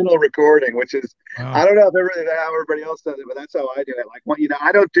final recording, which is, wow. I don't know how everybody else does it, but that's how I do it. Like,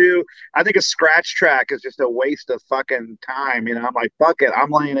 I think a scratch track is just a waste of fucking time. I'm like, fuck it. I'm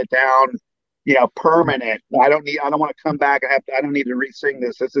laying it down, permanent. I don't want to come back. I don't need to re-sing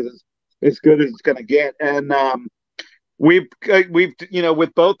this. This is as good as it's going to get. And, we've,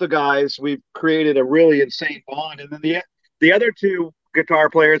 with both the guys, we've created a really insane bond. And then the other two guitar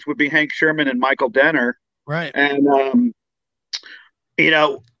players would be Hank Sherman and Michael Denner. Right. And,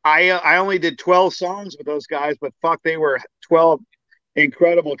 I only did 12 songs with those guys, but fuck, they were 12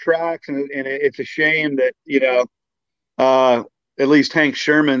 incredible tracks. And it's a shame that, at least Hank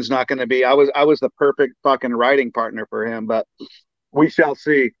Sherman's not going to be, I was the perfect fucking writing partner for him, but we shall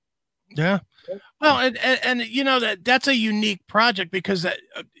see. Yeah. Well, and that's a unique project because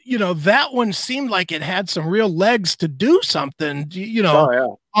that one seemed like it had some real legs to do something,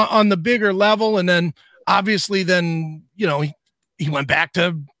 on the bigger level. And then obviously he went back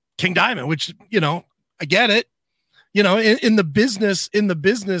to King Diamond, which, I get it, in the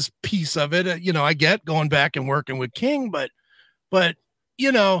business piece of it, I get going back and working with King, but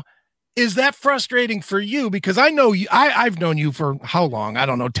is that frustrating for you? Because I know I've known you for how long? I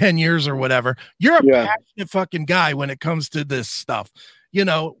don't know, 10 years or whatever. You're a passionate fucking guy when it comes to this stuff.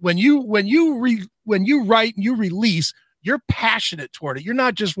 When you write and you release, you're passionate toward it. You're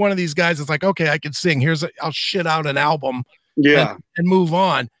not just one of these guys that's like, okay, I can sing. I'll shit out an album and move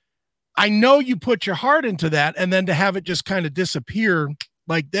on. I know you put your heart into that, and then to have it just kind of disappear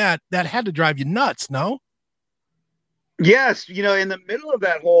like that had to drive you nuts, no? Yes, in the middle of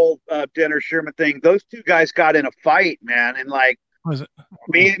that whole Denner Sherman thing, those two guys got in a fight, man. And like, was it?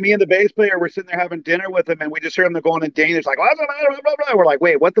 Me and the bass player were sitting there having dinner with them, and we just heard them going in Danish, like, blah, blah, blah, blah. We're like,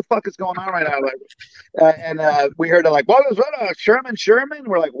 wait, what the fuck is going on right now? Like, we heard it like, what was that? Sherman?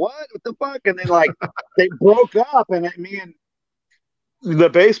 We're like, what the fuck? And then like they broke up, and me and the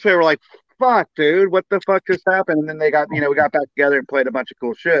bass player were like, fuck, dude, what the fuck just happened? And then they got, we got back together and played a bunch of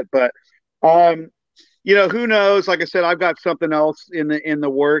cool shit, but. Who knows? Like I said, I've got something else in the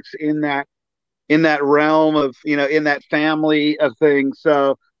works in that realm of, in that family of things.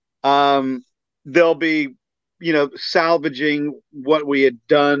 So they'll be, salvaging what we had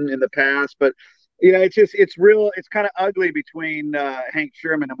done in the past. But, it's kind of ugly between Hank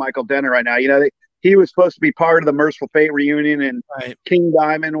Sherman and Michael Denner right now. He was supposed to be part of the Merciful Fate reunion, and right. King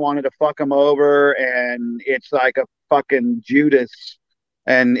Diamond wanted to fuck him over. And it's like a fucking Judas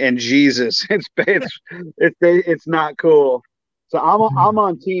and Jesus. It's not cool. So I'm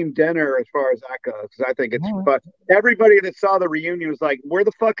on Team Denner as far as that goes, because I think it's fun. Everybody that saw the reunion was like, where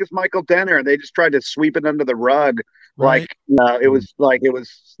the fuck is Michael Denner? And they just tried to sweep it under the rug. Right. Like it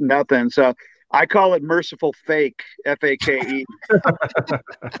was nothing. So I call it merciful fake, Fake.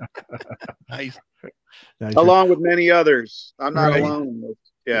 Nice. Along with many others. I'm not alone in this.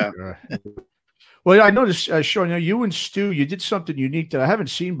 Yeah. Well, I noticed, Sean, you and Stu, you did something unique that I haven't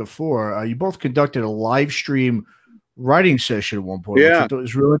seen before. You both conducted a live stream writing session at one point, which I thought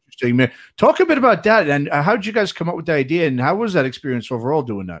was real interesting. Man, talk a bit about that, and how did you guys come up with the idea, and how was that experience overall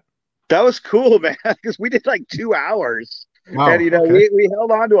doing that? That was cool, man, because we did like 2 hours. Wow, and, we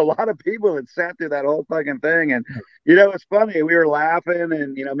held on to a lot of people and sat through that whole fucking thing. And, it's funny. We were laughing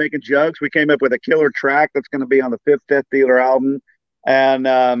and, making jokes. We came up with a killer track that's going to be on the 5th Death Dealer album.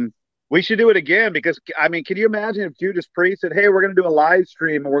 And we should do it again because, I mean, can you imagine if Judas Priest said, hey, we're going to do a live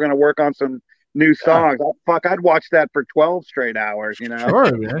stream and we're going to work on some new songs? I'd watch that for 12 straight hours,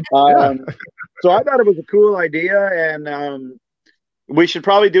 Sure, man. So I thought it was a cool idea. And we should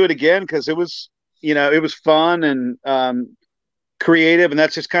probably do it again because it was, it was fun and creative. And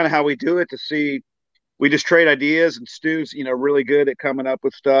that's just kind of how we do it we just trade ideas, and Stu's, really good at coming up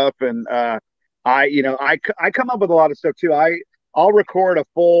with stuff. And I come up with a lot of stuff too. I'll record a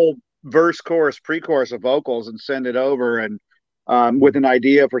full verse, chorus, pre-chorus of vocals and send it over and with an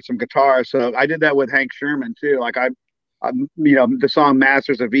idea for some guitar. So I did that with Hank Sherman too. Like the song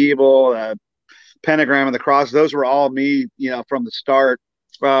Masters of Evil, Pentagram of the Cross, those were all me, from the start.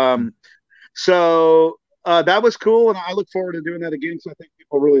 So that was cool. And I look forward to doing that again. So I think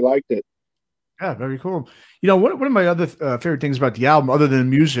people really liked it. Yeah, very cool. One of my other favorite things about the album, other than the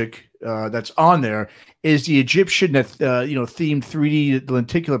music that's on there, is the Egyptian themed 3D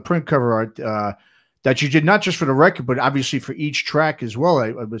lenticular print cover art that you did not just for the record, but obviously for each track as well. I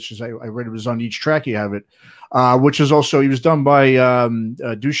read it was on each track you have it, which is also he was done by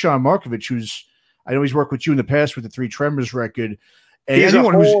Dusan Markovic, who's I know he's worked with you in the past with the 3 Tremors record. And he's a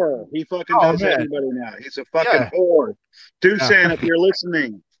whore. He fucking does everybody now. He's a fucking whore. Dusan, if you're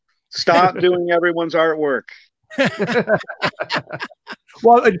listening. Stop doing everyone's artwork.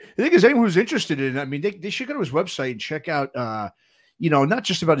 Well, the thing is, anyone who's interested in it, I mean, they should go to his website and check out, not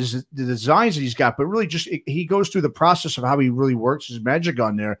just about the designs that he's got, but really just he goes through the process of how he really works his magic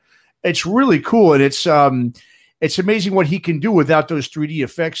on there. It's really cool, and it's amazing what he can do without those 3D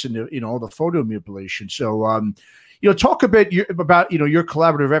effects and the photo manipulation. So, talk a bit about your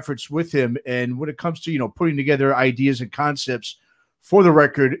collaborative efforts with him, and when it comes to putting together ideas and concepts for the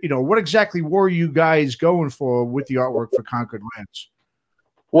record, what exactly were you guys going for with the artwork for Conquered Lands?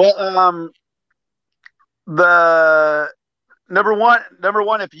 Well, the number one,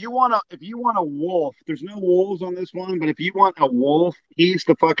 if you want a wolf, there's no wolves on this one, but if you want a wolf, he's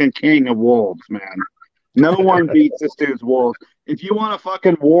the fucking king of wolves, man. No one beats this dude's wolf. If you want a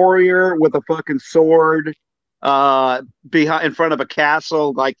fucking warrior with a fucking sword behind in front of a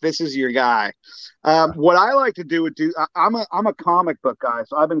castle, like this is your guy. What I like to do I'm a comic book guy,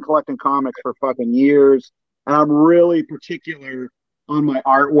 so I've been collecting comics for fucking years, and I'm really particular on my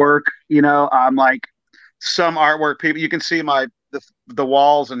artwork. I'm like some artwork people. You can see the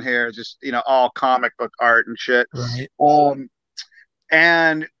walls in here, just all comic book art and shit. Right.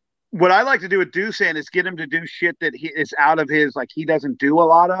 And what I like to do with Dusan is get him to do shit that he is out of his he doesn't do a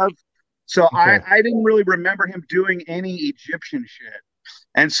lot of. So I didn't really remember him doing any Egyptian shit.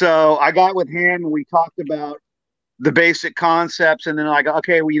 And so I got with him and we talked about the basic concepts. And then I go,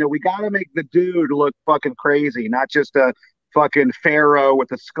 okay, well, we got to make the dude look fucking crazy, not just a fucking pharaoh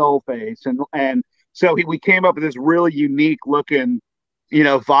with a skull face. And so we came up with this really unique looking,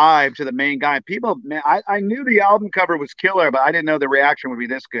 vibe to the main guy. People, man, I knew the album cover was killer, but I didn't know the reaction would be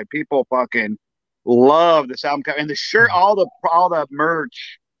this good. People fucking love this album cover. And the shirt, all the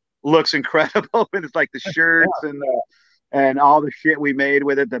merch looks incredible. And it's like the shirts and all the shit we made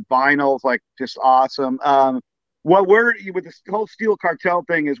with it. The vinyl's just awesome. What we're with this whole Steel Cartel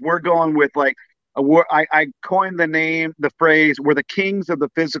thing is we're going with I coined the phrase, we're the kings of the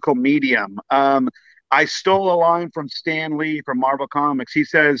physical medium. I stole a line from Stan Lee from Marvel Comics. He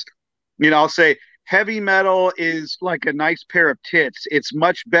says, I'll say, heavy metal is like a nice pair of tits. It's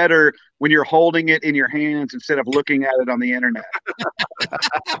much better when you're holding it in your hands instead of looking at it on the internet.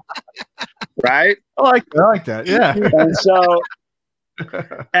 Right? I like that. Yeah. And so,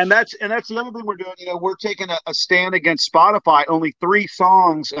 and that's the other thing we're doing. We're taking a stand against Spotify. Only 3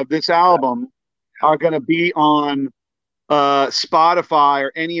 songs of this album are going to be on Spotify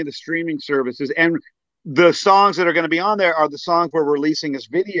or any of the streaming services. And the songs that are going to be on there are the songs we're releasing as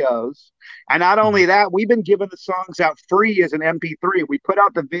videos. And not only that, we've been giving the songs out free as an MP3. We put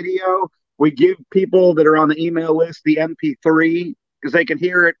out the video. We give people that are on the email list the MP3 because they can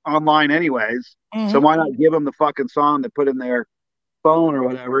hear it online anyways. Mm-hmm. So why not give them the fucking song to put in their phone or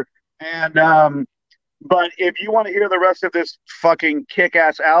whatever? And But if you want to hear the rest of this fucking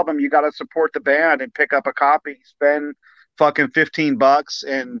kick-ass album, you got to support the band and pick up a copy. Spend fucking $15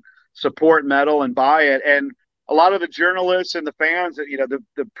 and support metal and buy it. And a lot of the journalists and the fans, the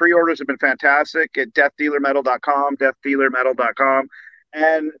pre-orders have been fantastic at deathdealermetal.com.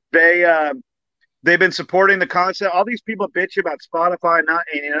 And they've been supporting the concept. All these people bitch about Spotify not,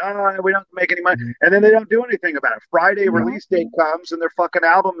 we don't make any money. And then they don't do anything about it. Friday release date comes and their fucking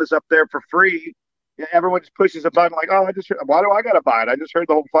album is up there for free. Everyone just pushes a button like, oh, why do I got to buy it? I just heard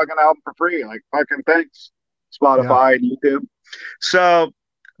the whole fucking album for free. Like, fucking thanks, Spotify and YouTube. So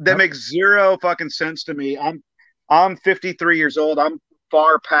that makes zero fucking sense to me. I'm 53 years old. I'm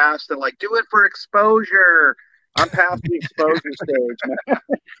far past and like, do it for exposure. I'm past the exposure stage,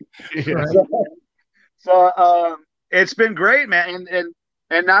 man. So it's been great, man.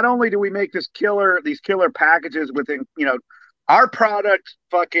 And not only do we make these killer packages within, our product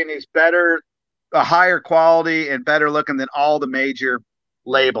fucking is better, a higher quality and better looking than all the major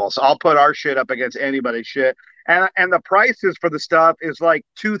labels. I'll put our shit up against anybody's shit. And the prices for the stuff is like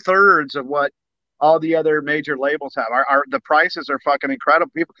 2/3 of what all the other major labels have. The prices are fucking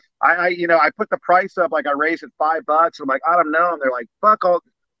incredible. People, I put the price up, like I raised it $5. I'm like, I don't know. And they're like, fuck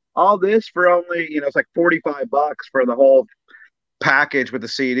all this for only, it's like $45 for the whole package with the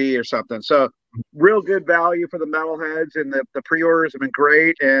CD or something. So real good value for the metalheads, and the pre-orders have been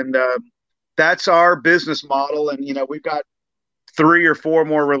great. And that's our business model. And, we've got 3 or 4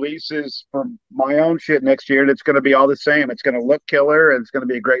 more releases for my own shit next year. And it's going to be all the same. It's going to look killer and it's going to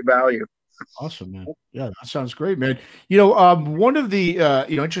be a great value. Awesome, man. Yeah, that sounds great, man. One of the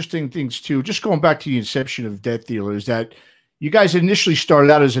interesting things too, just going back to the inception of Death Dealer, is that you guys initially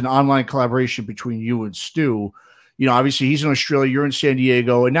started out as an online collaboration between you and Stu. Obviously he's in Australia, you're in San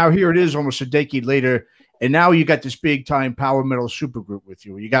Diego, and now here it is almost a decade later, and now you got this big time power metal supergroup with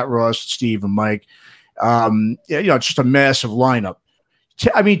you. You got Ross, Steve, and Mike. It's just a massive lineup.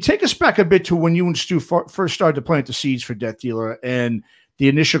 Take us back a bit to when you and Stu first started to plant the seeds for Death Dealer and the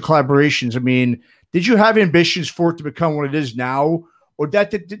initial collaborations. Did you have ambitions for it to become what it is now, or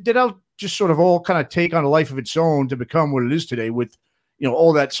did that just sort of all kind of take on a life of its own to become what it is today with,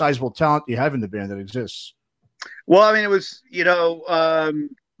 all that sizable talent you have in the band that exists? Well, it was,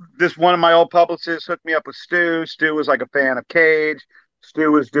 this one of my old publicists hooked me up with Stu. Stu was like a fan of Cage.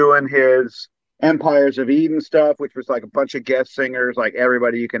 Stu was doing his Empires of Eden stuff, which was like a bunch of guest singers, like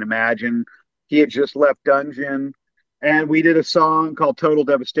everybody you can imagine. He had just left Dungeon. And we did a song called Total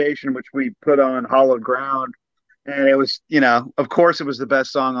Devastation, which we put on Hallowed Ground. And it was, of course it was the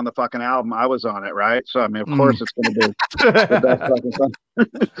best song on the fucking album. I was on it, right? So, of course it's going to be the best fucking song.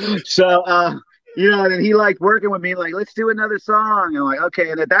 So, and he liked working with me, like, let's do another song. And I'm like,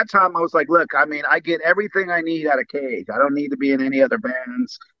 okay. And at that time I was like, look, I get everything I need out of Cage. I don't need to be in any other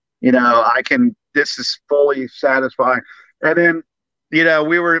bands. This is fully satisfying. And then, we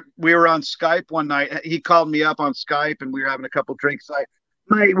were on Skype one night. He called me up on Skype and we were having a couple drinks. Like,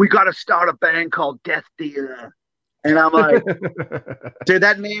 mate, we got to start a band called Death Dealer. And I'm like, dude,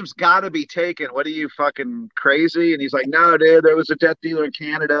 that name's got to be taken. What are you, fucking crazy? And he's like, no, dude, there was a Death Dealer in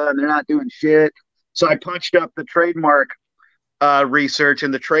Canada and they're not doing shit. So I punched up the trademark research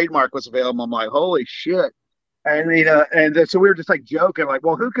and the trademark was available. I'm like, holy shit. And, so we were just like joking, like,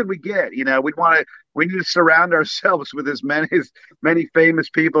 well, who could we get? We need to surround ourselves with as many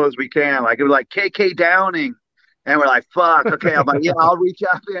famous people as we can. Like, it was like KK Downing. And we're like, fuck, okay. I'm like, yeah, I'll reach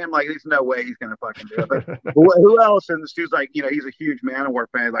out to him. Like, there's no way he's going to fucking do it. But who else? And Stu's like, he's a huge Manowar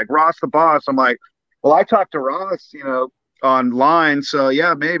fan. Like, Ross the Boss. I'm like, well, I talked to Ross, online. So,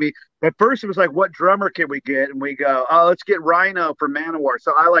 yeah, maybe. At first, it was like, what drummer can we get? And we go, oh, let's get Rhino for Manowar.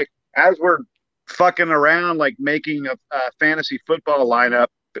 So as we're fucking around, like making a fantasy football lineup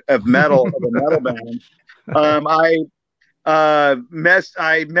of a metal band, I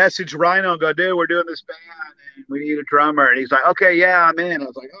messaged Rhino and go, dude, we're doing this band and we need a drummer. And he's like, okay, yeah, I'm in. I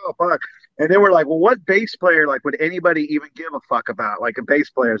was like, oh, fuck. And then we're like, well, what bass player, like, would anybody even give a fuck about? Like, a bass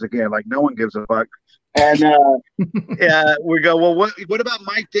player's again, like, no one gives a fuck. And we go, well, what about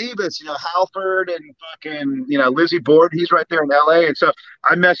Mike Davis? Halford and fucking, Lizzie Borden. He's right there in LA. And so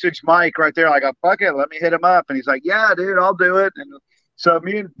I messaged Mike right there. Like, fuck it, let me hit him up. And he's like, yeah, dude, I'll do it. And so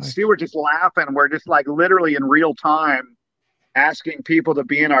me and Steve were just laughing. We're just like literally in real time asking people to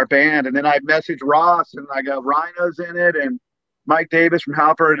be in our band. And then I messaged Ross and I go, Rhino's in it. And Mike Davis from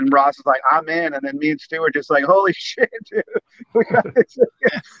Halford, and Ross is like, I'm in. And then me and Stu are just like, holy shit, dude. We have this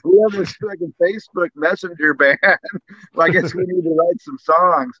fucking Facebook Messenger band. Well, I guess we need to write some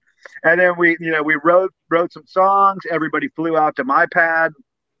songs. And then we wrote some songs. Everybody flew out to my pad.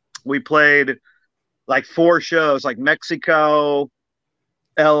 We played like 4 shows, like Mexico,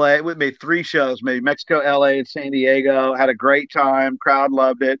 LA. We made 3 shows, maybe Mexico, LA, and San Diego. Had a great time. Crowd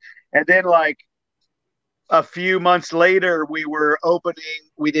loved it. And then like a few months later, we were opening.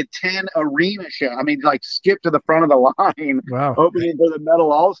 We did 10 arena shows. I mean, like skip to the front of the line, Wow. opening for the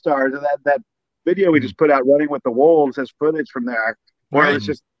Metal All Stars, and that video we just put out, Running with the Wolves, has footage from there where it was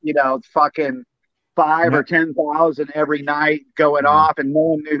just fucking 5 or 10,000 every night going off, and no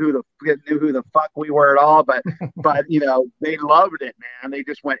one knew who the fuck we were at all. But they loved it, man. They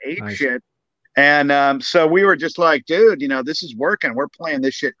just went ape shit. And so we were just like, dude, this is working. We're playing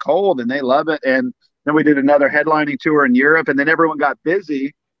this shit cold, and they love it. And then we did another headlining tour in Europe, and then everyone got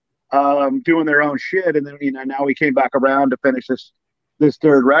busy doing their own shit. And then now we came back around to finish this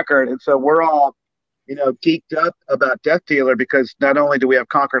third record, and so we're all geeked up about Death Dealer, because not only do we have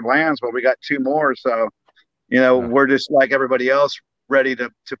Conquered Lands, but we got 2 more. So we're just like everybody else, ready to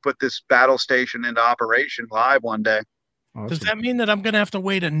put this battle station into operation live one day. Awesome. Does that mean that I'm going to have to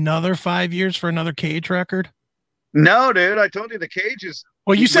wait another 5 years for another Cage record? No, dude. I told you the Cage is.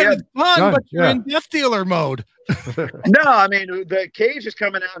 Well, you said it's fun, but you're in Death Dealer mode. No, I mean the Cage is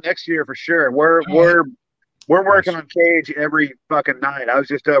coming out next year for sure. We're working on Cage every fucking night. I was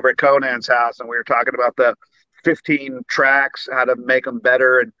just over at Conan's house, and we were talking about the 15 tracks, how to make them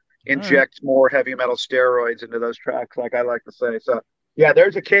better and inject more heavy metal steroids into those tracks, like I like to say. So yeah,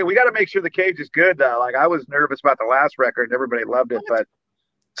 there's a Cage. We got to make sure the Cage is good though. Like I was nervous about the last record, and everybody loved it, but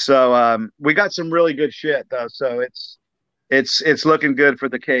so we got some really good shit though. So it's looking good for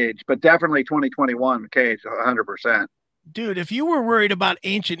the Cage, but definitely 2021 Cage 100%. Dude, if you were worried about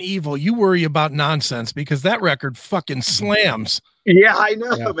Ancient Evil, you worry about Nonsense, because that record fucking slams. Yeah, I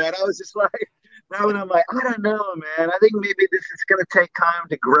know, man. I was just like, now when I'm like, I don't know, man. I think maybe this is going to take time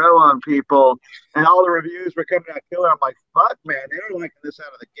to grow on people. And all the reviews were coming out killer. I'm like, fuck, man. They were liking this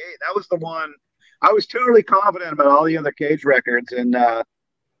out of the gate. That was the one. I was totally confident about all the other Cage records. And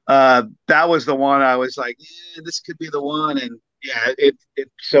that was the one I was like, yeah, this could be the one. And yeah,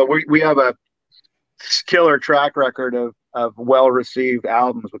 so we have a killer track record of well-received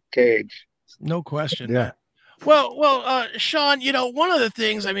albums with Cage. No question. Yeah. Well, Sean, one of the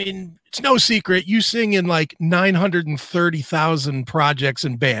things, I mean, it's no secret, you sing in like 930,000 projects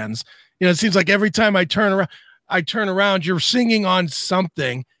and bands. It seems like every time I turn around, you're singing on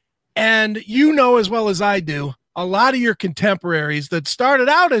something. And as well as I do, a lot of your contemporaries that started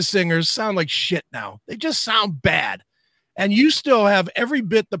out as singers sound like shit now. They just sound bad. And you still have every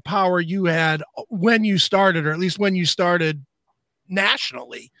bit the power you had when you started, or at least when you started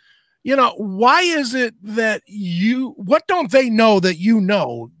nationally. Why is it that what don't they know that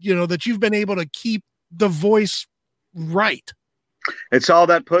that you've been able to keep the voice right? It's all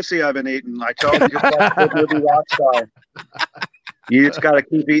that pussy I've been eating. I told you, just like a movie rock star. You just got to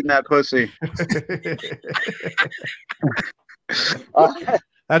keep eating that pussy.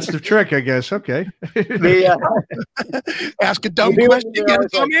 That's the trick, I guess. Okay. Ask a dumb question, get a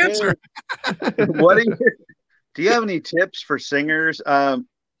dumb answer. Do you have any tips for singers?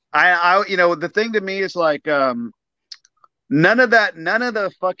 The thing to me is like, none of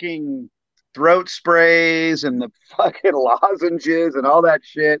the fucking throat sprays and the fucking lozenges and all that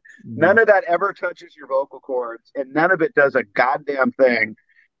shit. None of that ever touches your vocal cords, and none of it does a goddamn thing.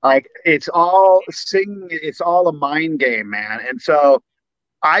 Like it's all a mind game, man. And so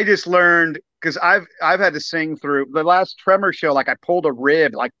I just learned, because I've had to sing through the last Tremors show. Like I pulled a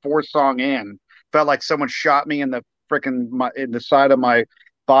rib, like 4th song in, felt like someone shot me in the in the side of my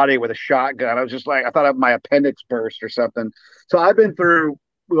body with a shotgun. I was just like, I thought my appendix burst or something. So I've been through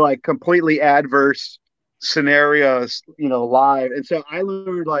like completely adverse scenarios, live. And so I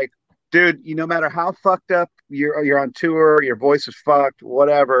learned like, dude, no matter how fucked up you're on tour, your voice is fucked,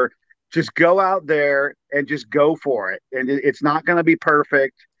 whatever, just go out there and just go for it. And it's not going to be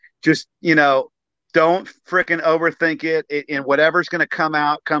perfect. Just, don't freaking overthink it. And whatever's going to come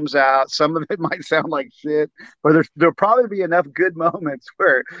out, comes out. Some of it might sound like shit, but there'll probably be enough good moments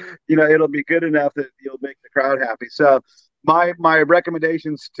where, it'll be good enough that you'll make the crowd happy. So my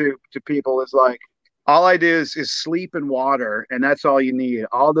recommendations to people is like, all I do is sleep and water, and that's all you need.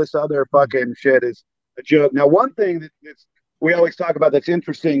 All this other fucking shit is a joke. Now, one thing that's we always talk about that's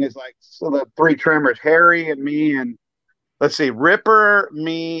interesting is like, so the 3 Tremors, Harry and me, and let's see, Ripper,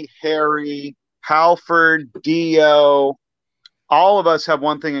 me, Harry, Halford, Dio, all of us have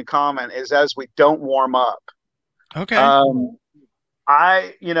one thing in common, is as we don't warm up. Okay.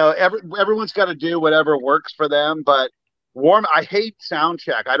 Everyone's got to do whatever works for them, but I hate sound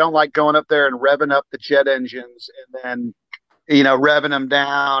check. I don't like going up there and revving up the jet engines and then, revving them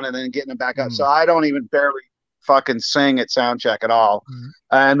down and then getting them back up. So I don't even barely fucking sing at sound check at all.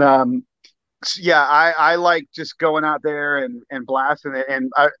 And yeah, I like just going out there and blasting it.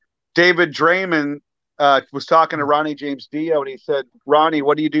 And David Draymond was talking to Ronnie James Dio, and he said, "Ronnie,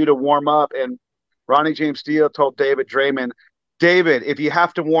 what do you do to warm up?" And Ronnie James Dio told David Draymond, "David, if you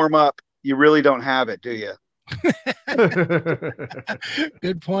have to warm up, you really don't have it, do you?"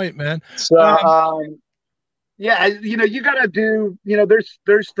 Good point, man. So, yeah, you got to do,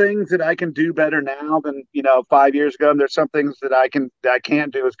 there's things that I can do better now than, 5 years ago. And there's some things that I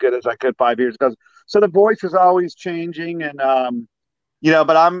can't do as good as I could 5 years ago. So the voice is always changing. And,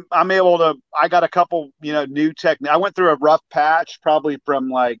 but I'm able to, I got a couple, new technique. I went through a rough patch probably from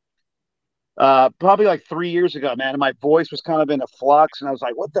like 3 years ago, man. And my voice was kind of in a flux. And I was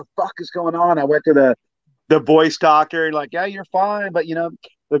like, what the fuck is going on? I went to the voice doctor and like, yeah, you're fine. But,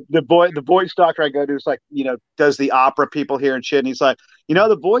 the voice doctor I go to is like, does the opera people here and shit. And he's like,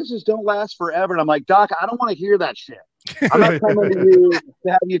 the voices don't last forever. And I'm like, Doc, I don't want to hear that shit. I'm not coming to you to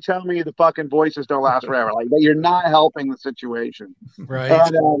have you tell me the fucking voices don't last forever. Like, you're not helping the situation. Right.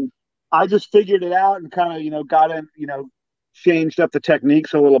 And I just figured it out and kind of, got in, changed up the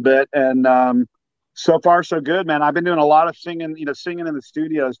techniques a little bit. And so far, so good, man. I've been doing a lot of singing. Singing in the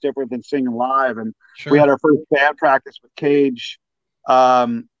studio is different than singing live. And we had our first band practice with Cage a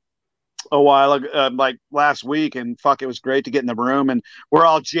while ago, like last week, and fuck, it was great to get in the room and we're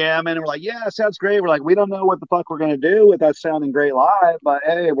all jamming and we're like, yeah, sounds great. We're like, we don't know what the fuck we're gonna do with us sounding great live, but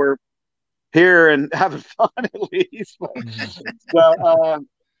hey, we're here and having fun at least. So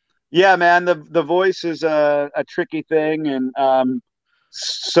yeah, man, the voice is a tricky thing, and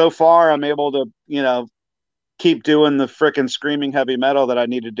so far I'm able to keep doing the frickin' screaming heavy metal that I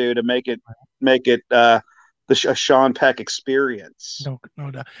need to do to make it a Sean Peck experience.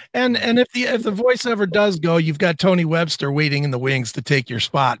 No doubt. And if the voice ever does go, you've got Tony Webster waiting in the wings to take your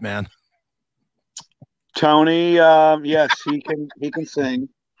spot, man. Tony, yes, he can sing.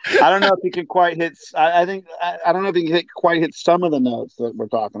 I don't know if he can quite hit. I don't know if he can quite hit some of the notes that we're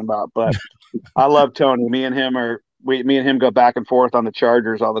talking about, but I love Tony. Me and him go back and forth on the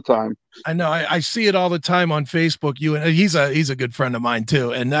Chargers all the time. I know. I see it all the time on Facebook. He's a good friend of mine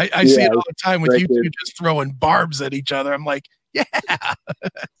too, and I see it all the time with you two just throwing barbs at each other. I'm like, yeah.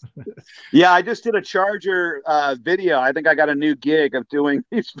 Yeah, I just did a Charger video. I think I got a new gig of doing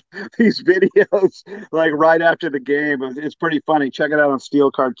these videos like right after the game. It's pretty funny. Check it out on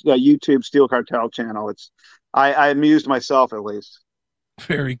YouTube Steel Cartel channel. I amused myself at least.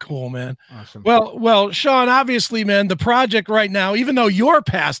 Very cool, man. Awesome. Well, Sean, obviously, man, the project right now, even though you're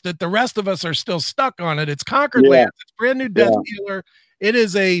past it, the rest of us are still stuck on it. It's Conquered Lands. It's brand new Death Dealer. It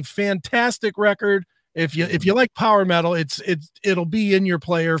is a fantastic record. If you like power metal, it'll be in your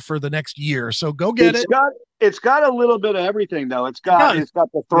player for the next year. So go get it. It's got a little bit of everything though. It's got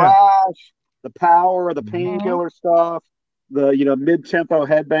the thrash, the power, the painkiller stuff, the mid-tempo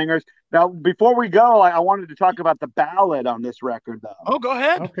headbangers. Now, before we go, I wanted to talk about the ballad on this record, though. Oh, go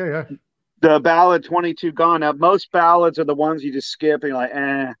ahead. Okay, yeah. The ballad 22 Gone. Now, most ballads are the ones you just skip and you're like,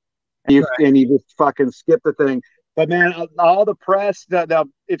 and you just fucking skip the thing. But man, all the press,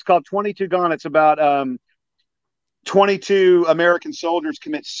 it's called 22 Gone. It's about 22 American soldiers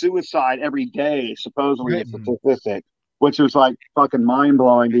commit suicide every day, supposedly it's a statistic, which was like fucking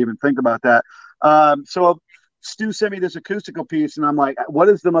mind-blowing to even think about that. So Stu sent me this acoustical piece, and I'm like, what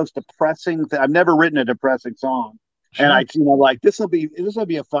is the most depressing thing? I've never written a depressing song. Sure. And I, like, this will be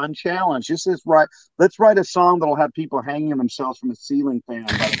a fun challenge. Let's write a song that'll have people hanging themselves from a ceiling fan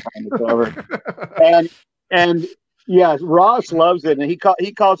by the time it's over. and yeah, Ross loves it, and he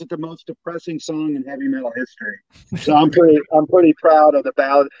calls it the most depressing song in heavy metal history. So I'm pretty proud of the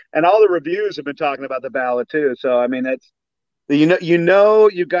ballad, and all the reviews have been talking about the ballad too. So I mean, it's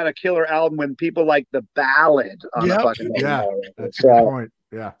you've got a killer album when people like the ballad on the fucking album. That's a good point.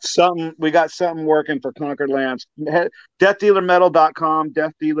 Yeah. We got something working for Conquered Lands. DeathDealerMetal.com,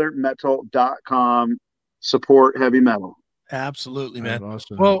 DeathDealerMetal.com. Support heavy metal. Absolutely, man.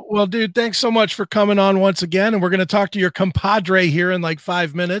 Awesome. Well, dude, thanks so much for coming on once again. And we're going to talk to your compadre here in like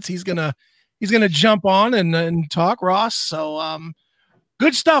 5 minutes. He's going to jump on and talk, Ross. So,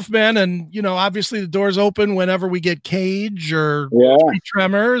 good stuff, man. And, obviously the door's open whenever we get Cage or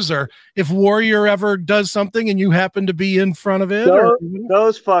Tremors, or if Warrior ever does something and you happen to be in front of it.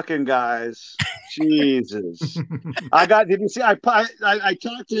 Those fucking guys. Jesus. Did you see, I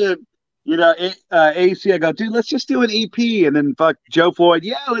talked to, AC, I go, dude, let's just do an EP. And then fuck Joe Floyd.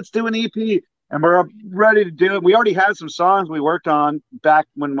 Yeah, let's do an EP. And we're ready to do it. We already had some songs we worked on back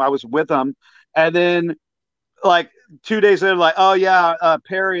when I was with them. And then like 2 days later, like, oh yeah,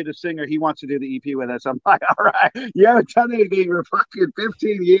 Perry, the singer, he wants to do the EP with us. I'm like, all right, you haven't done anything for fucking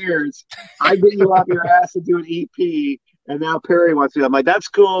 15 years. I get you off your ass to do an EP, And now Perry wants to. I'm like, that's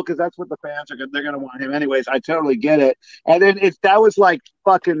cool because that's what the fans are. They're going to want him anyways. I totally get it. And then that was like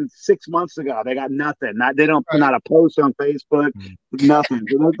fucking 6 months ago. They got nothing. They don't put out a post on Facebook. Nothing.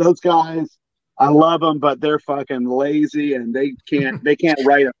 Those guys, I love them, but they're fucking lazy and they can't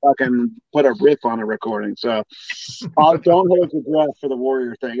write put a riff on a recording. So don't hold your breath for the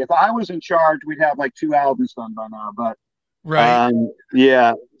Warrior thing. If I was in charge, we'd have like 2 albums done by now. But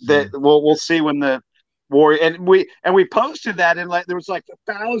we'll see when the Warrior, and we posted that, and like there was like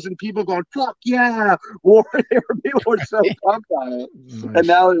 1,000 people going, "Fuck yeah, Warrior!" People were so pumped on it, and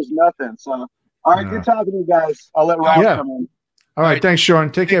now there's nothing. So, all right, good talking to you guys. I'll let Rob come in. All right, thanks,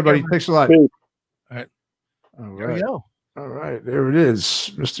 Sean. Take care, buddy. Thanks a lot. All right, there we go. All right, there it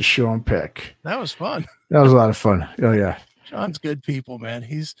is, Mr. Sean Peck. That was fun. That was a lot of fun. Oh yeah, Sean's good people, man.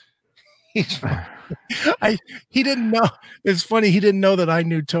 He's he didn't know. It's funny. He didn't know that I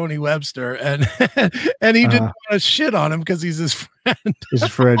knew Tony Webster, and he didn't want to shit on him because he's his friend. His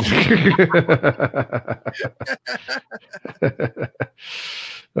friend.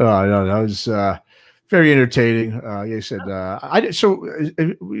 Oh no, that was very entertaining. Like I said,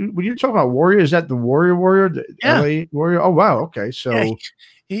 when you're talking about Warrior, is that the Warrior, the LA Warrior? Oh wow, okay. So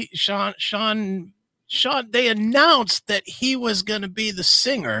Sean, they announced that he was going to be the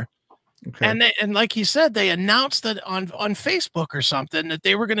singer. Okay. And like he said, they announced that on Facebook or something that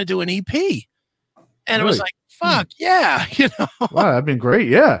they were going to do an EP, and it was like, fuck yeah, Wow, that'd been great,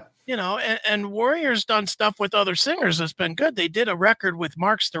 yeah. And Warrior's done stuff with other singers that's been good. They did a record with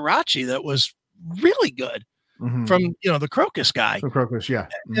Mark Starace that was really good from the Crocus guy. The Crocus, yeah.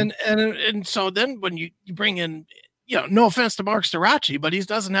 And so then when you bring in, no offense to Mark Starace, but he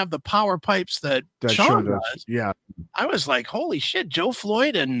doesn't have the power pipes that Sean does. Yeah, I was like, holy shit, Joe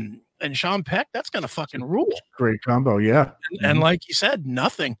Floyd and Sean Peck, that's gonna fucking rule. Great combo, yeah. And like you said,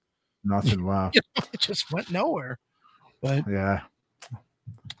 nothing. Wow. It just went nowhere. But yeah.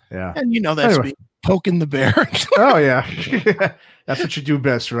 And that's me poking the bear. Oh yeah. That's what you do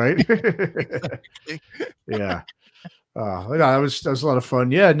best, right? Yeah. That was a lot of fun.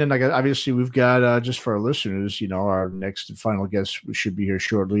 Yeah, and then obviously we've got just for our listeners, our next and final guest should be here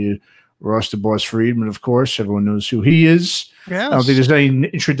shortly. Ross the Boss Friedman, of course. Everyone knows who he is. Yes. I don't think there's any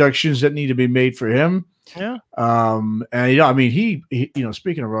introductions that need to be made for him. Yeah. And he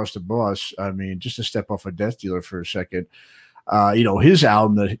speaking of Ross the Boss, just to step off a Death Dealer for a second, his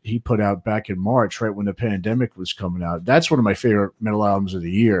album that he put out back in March, right when the pandemic was coming out, that's one of my favorite metal albums of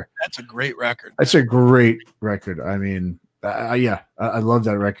the year. That's a great record. That's a great record. I love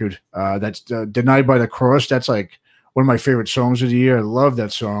that record. That's Denied by the Cross. That's like one of my favorite songs of the year. I love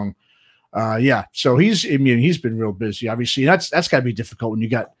that song. So he's been real busy. Obviously, that's got to be difficult when you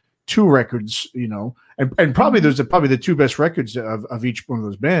got 2 records, and probably those are probably the 2 best records of each one of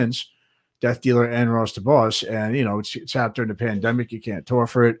those bands, Death Dealer and Ross the Boss. And it's out during the pandemic. You can't tour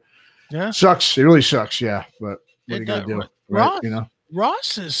for it. Yeah, sucks. It really sucks. Yeah, but what are you gonna do? Right?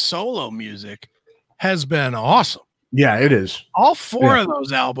 Ross's solo music has been awesome. Yeah, it is. All 4 of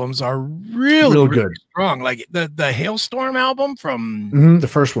those albums are really good, strong. Like the Hailstorm album from the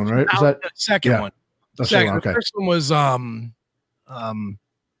first one, right? Is that the second one? The first one was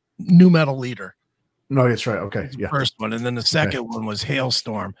Nu Metal Leader. No, that's right. Okay, the first one, and then the second one was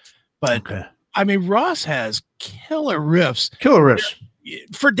Hailstorm. But Ross has killer riffs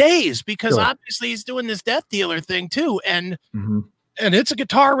for days because obviously he's doing this Death Dealer thing too, and it's a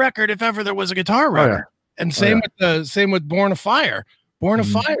guitar record if ever there was a guitar record. Oh, yeah. And same with Born of Fire. Born of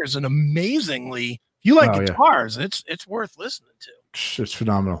Fire is an amazingly, if you like guitars, it's worth listening to. It's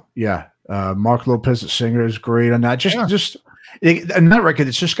phenomenal. Yeah. Mark Lopez, the singer, is great on that. And that record,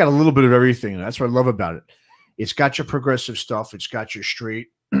 it's just got a little bit of everything. And that's what I love about it. It's got your progressive stuff. It's got your straight,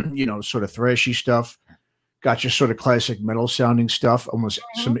 sort of thrashy stuff. Got your sort of classic metal sounding stuff, almost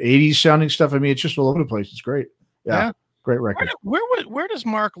some 80s sounding stuff. It's just all over the place. It's great. Yeah. Great record. Where does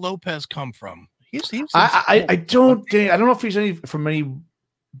Mark Lopez come from? I don't know if he's from any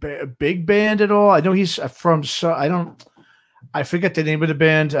big band at all. I know he's from I forget the name of the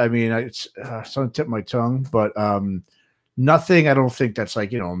band. It's on the tip of my tongue, but nothing. I don't think that's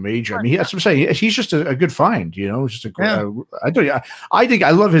like major. That's what I'm saying. He's just a good find. Just a great. I think I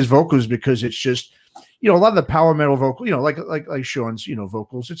love his vocals because it's just a lot of the power metal vocal. Like Sean's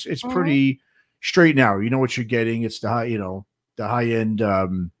vocals. It's pretty straight now. You know what you're getting. It's the high end.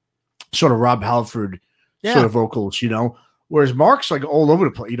 Sort of Rob Halford sort of vocals, whereas Mark's like all over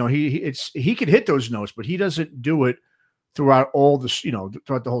the place. He can hit those notes, but he doesn't do it throughout all the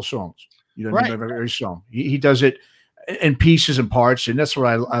throughout the whole songs. Every song he does it in pieces and parts, and that's what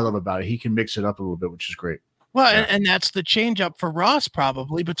I love about it. He can mix it up a little bit, which is great. Well, Yeah. and that's the change up for Ross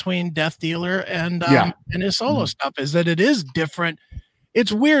probably between Death Dealer and his solo stuff, is that it is different.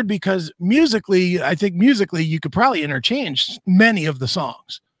 It's weird because musically, I think musically you could probably interchange many of the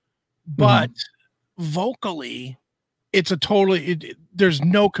songs, but vocally it's a totally there's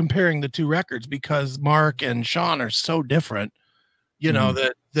no comparing the two records because Mark and Sean are so different, you know,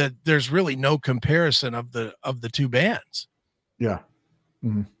 that there's really no comparison of the two bands. Yeah.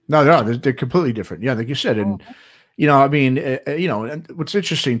 No, they're completely different. Yeah, like you said, and you know, I mean, you know, and what's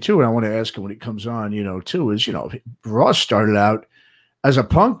interesting too, and I want to ask him when it comes on, you know, too, is, you know, Ross started out as a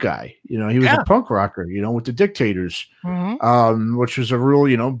punk guy. You know, he was a punk rocker, you know, with the Dictators, which was a real,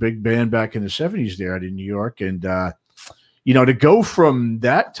 you know, big band back in the 70s there out in New York. And, you know, to go from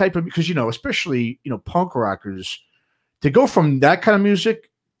that type of, because, you know, especially, you know, punk rockers, to go from that kind of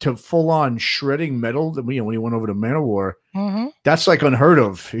music to full on shredding metal, that, you know, when he went over to Manowar, that's like unheard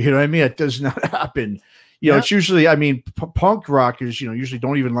of. You know what I mean? It does not happen. You know, it's usually, I mean, punk rockers, you know, usually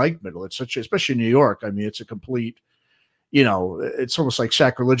don't even like metal. It's such, especially in New York. I mean, it's a complete, you know, it's almost like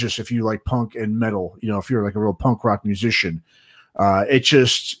sacrilegious if you like punk and metal. You know, if you're like a real punk rock musician, it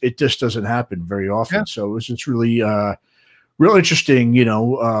just doesn't happen very often. Yeah. So it was just really, real interesting. You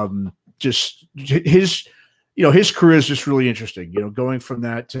know, just his, you know, his career is just really interesting. You know, going from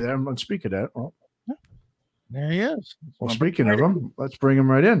that to that. And speaking of that, well, there he is. Well, speaking of him, let's bring him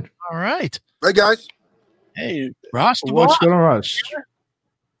right in. All right. Hey guys. Hey, Ross. What's going on, Ross?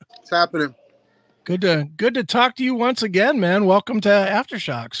 What's happening? Good to talk to you once again, man. Welcome to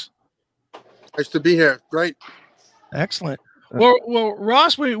Aftershocks. Nice to be here. Great. Excellent. Well,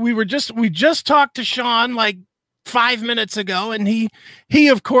 Ross, we just talked to Sean like 5 minutes ago, and he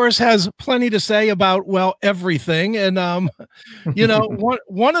of course has plenty to say about, well, everything. And you know,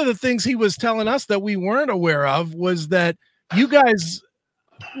 one of the things he was telling us that we weren't aware of was that you guys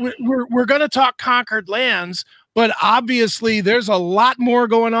we're going to talk Conquered Lands, but obviously there's a lot more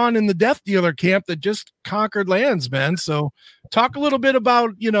going on in the Death Dealer camp than just Conquered Lands, man. So talk a little bit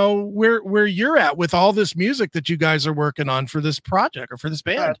about, you know, where you're at with all this music that you guys are working on for this project or for this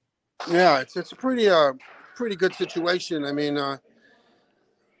band. Yeah, it's a pretty good situation. I mean,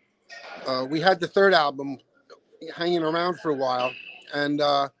 we had the third album hanging around for a while, and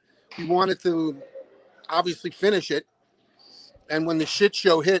we wanted to obviously finish it. And when the shit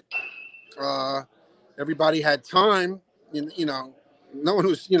show hit, everybody had time. You know, no one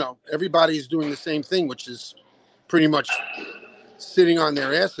was, you know, everybody's doing the same thing, which is pretty much sitting on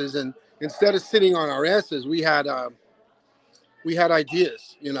their asses. And instead of sitting on our asses, we had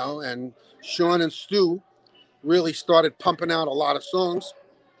ideas, you know, and Sean and Stu really started pumping out a lot of songs.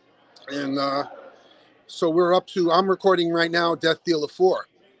 And so I'm recording right now Death Dealer 4.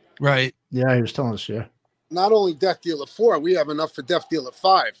 Right. Yeah, he was telling us, yeah. Not only Death Dealer 4, we have enough for Death Dealer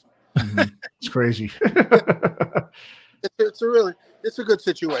 5. It's crazy. It's a good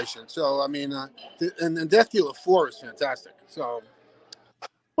situation. So, I mean, and Death Dealer 4 is fantastic. So,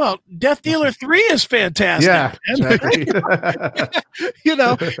 well, Death Dealer 3 is fantastic. Yeah, exactly. You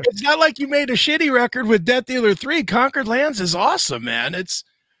know, it's not like you made a shitty record with Death Dealer 3. Conquered Lands is awesome, man.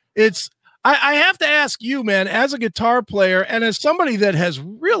 I have to ask you, man, as a guitar player and as somebody that has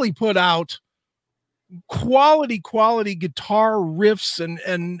really put out quality guitar riffs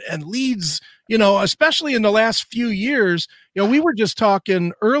and leads, you know, especially in the last few years. You know, we were just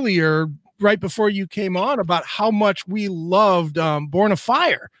talking earlier right before you came on about how much we loved Born of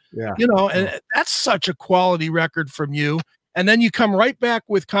Fire. Yeah, you know, and that's such a quality record from you. And then you come right back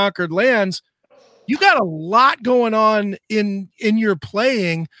with Conquered Lands. You got a lot going on in your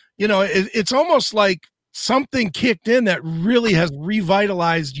playing. You know, it's almost like something kicked in that really has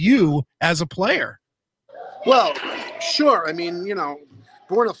revitalized you as a player. Well, sure. I mean, you know,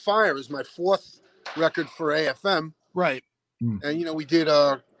 Born of Fire is my 4th record for AFM. Right. And, you know, we did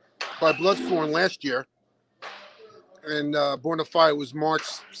By Bloodsworn last year. And Born of Fire was March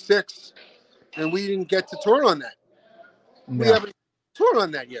 6th. And we didn't get to tour on that. No. We haven't toured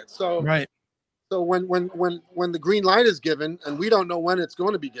on that yet. So, right. So when the green light is given, and we don't know when it's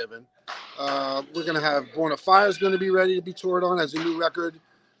going to be given, we're going to have Born of Fire is going to be ready to be toured on as a new record.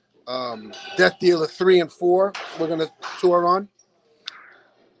 Death Dealer 3 and 4 we're going to tour on,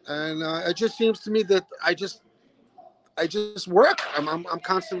 and it just seems to me that I just work. I'm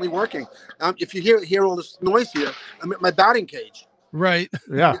constantly working. If you hear all this noise here, I'm at my batting cage. Right.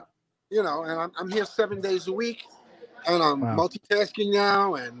 Yeah. You know, and I'm here 7 days a week, and I'm multitasking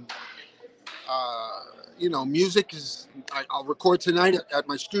now, and you know, music is. I'll record tonight at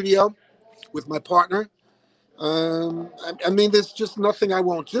my studio with my partner. I mean, there's just nothing I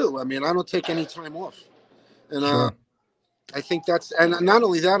won't do. I mean, I don't take any time off. And sure. I think that's, and not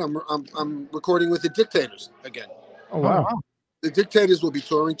only that, I'm recording with the Dictators again. Oh wow. The Dictators will be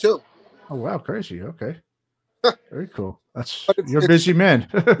touring too. Oh wow, crazy. Okay. Very cool. That's It's you're a busy man.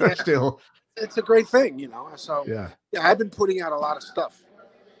 Yeah. Still. It's a great thing, you know. So yeah, I've been putting out a lot of stuff,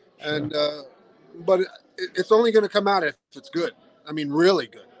 and but it's only going to come out if it's good. I mean, really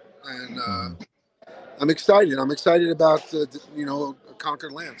good. And I'm excited. I'm excited about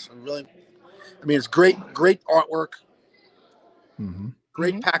Conquered Lands. I mean, it's great artwork,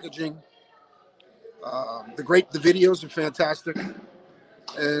 great packaging. The videos are fantastic, and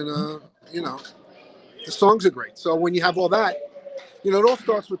the songs are great. So when you have all that, it all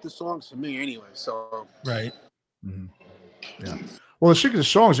starts with the songs for me anyway. So right. Yeah. Well, speaking of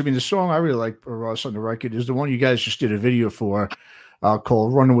songs, I mean, the song I really like, Ross, on the record is the one you guys just did a video for,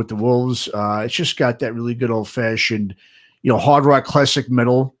 called "Running with the Wolves." It's just got that really good old fashioned, hard rock, classic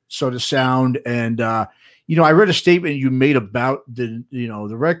metal sort of sound. And I read a statement you made about the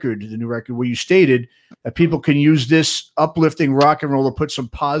new record, where you stated that people can use this uplifting rock and roll to put some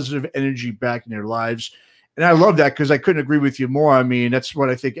positive energy back in their lives. And I love that, because I couldn't agree with you more. I mean, that's what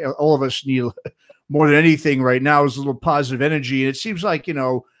I think all of us need more than anything right now, is a little positive energy. And it seems like,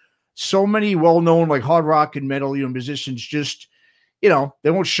 so many well-known like hard rock and metal, musicians just, they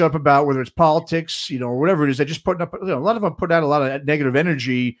won't shut up about whether it's politics, or whatever it is. They're just putting up, a lot of them put out a lot of negative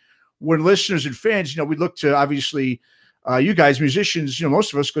energy. When listeners and fans, we look to, obviously, you guys, musicians,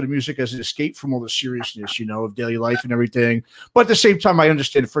 most of us go to music as an escape from all the seriousness, of daily life and everything. But at the same time, I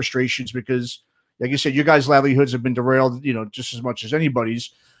understand the frustrations, because, like you said, your guys' livelihoods have been derailed, just as much as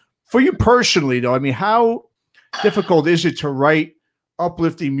anybody's. For you personally, though, I mean, how difficult is it to write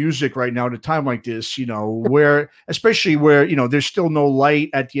uplifting music right now at a time like this, especially where, there's still no light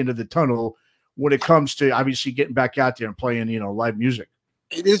at the end of the tunnel when it comes to obviously getting back out there and playing, live music?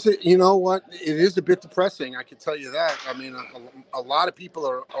 It is, you know what? It is a bit depressing. I can tell you that. I mean, a lot of people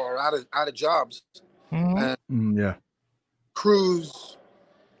are out of jobs. Yeah. Crews,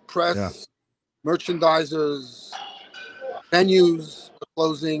 press, merchandisers, venues are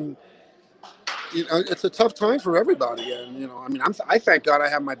closing. It's a tough time for everybody. And I mean, I thank God I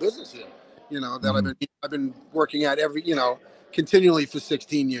have my business here. That I've been working at continually for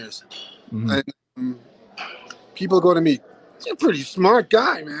 16 years. And people go to me, "You're a pretty smart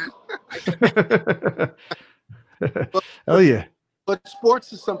guy, man." Hell yeah. But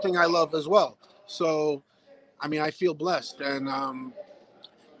sports is something I love as well. So, I mean, I feel blessed. And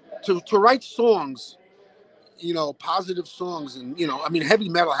to write songs, positive songs, and, I mean, heavy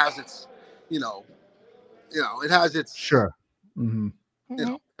metal has its, it has its sure.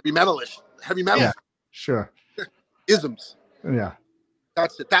 Heavy metal. Yeah, sure. Isms. Yeah.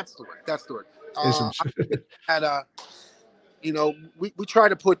 That's it. That's the word. Isms. We try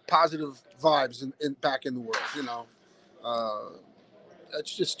to put positive vibes in back in the world.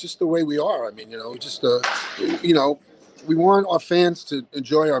 That's just the way we are. I mean, we want our fans to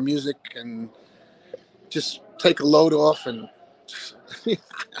enjoy our music and just take a load off and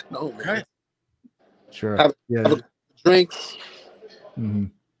no, man. Right. Sure. Have drinks.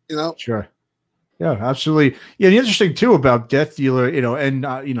 Sure. Yeah, absolutely. Yeah, the interesting too about Death Dealer, and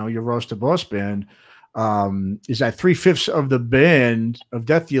your Roast the Boss band, is that 3/5 of the band of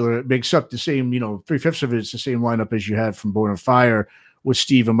Death Dealer makes up the same, 3/5 of it's the same lineup as you had from Born on Fire, with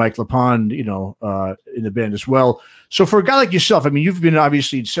Steve and Mike LaPond, in the band as well. So for a guy like yourself, I mean, you've been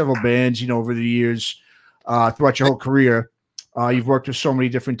obviously in several bands, over the years, throughout your whole career. You've worked with so many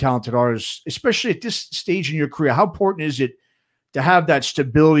different talented artists, especially at this stage in your career. How important is it to have that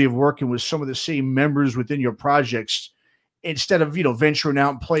stability of working with some of the same members within your projects, instead of, venturing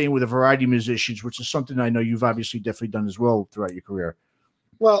out and playing with a variety of musicians, which is something I know you've obviously definitely done as well throughout your career?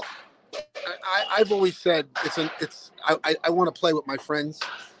 Well, I've always said I want to play with my friends.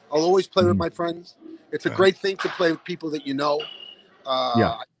 I'll always play with my friends. It's a great thing to play with people that you know.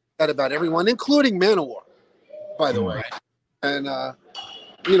 I say that about everyone, including Manowar, by the way. And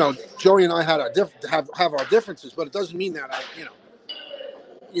Joey and I had have our differences, but it doesn't mean that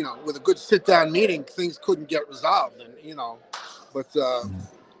with a good sit down meeting, things couldn't get resolved. And but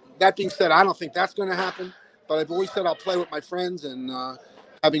that being said, I don't think that's going to happen. But I've always said I'll play with my friends, and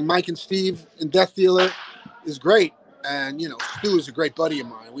having Mike and Steve in Death Dealer is great. And Stu is a great buddy of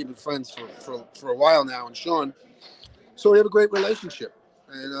mine. We've been friends for a while now, and Sean. So we have a great relationship,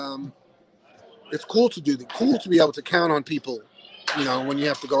 and it's cool to be able to count on people, when you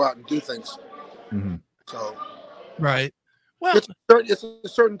have to go out and do things. So, right. Well, it's a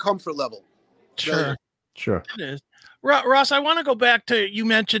certain comfort level. Sure. Sure. It is. Ross, I want to go back to, you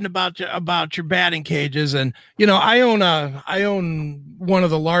mentioned about your batting cages, and I own one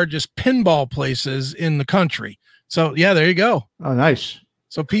of the largest pinball places in the country. So yeah, there you go. Oh, nice.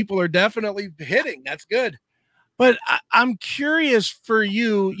 So people are definitely hitting. That's good. But I'm curious for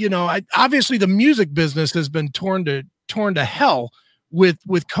you, obviously the music business has been torn to hell with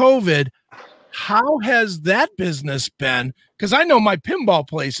COVID. How has that business been? Because I know my pinball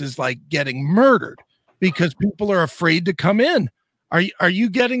place is like getting murdered because people are afraid to come in. Are you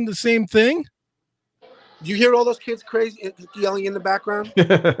getting the same thing? You hear all those kids crazy yelling in the background?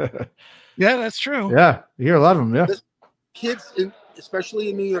 Yeah, that's true. Yeah, you hear a lot of them. Yeah, kids, especially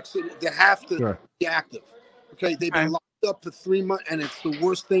in New York City, they have to be active. Okay, they've been locked up for 3 months, and it's the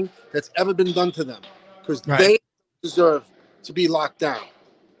worst thing that's ever been done to them because they deserve to be locked down.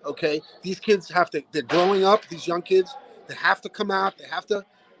 Okay, these kids they're growing up, these young kids, they have to come out, they have to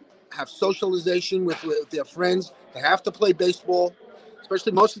have socialization with their friends, they have to play baseball,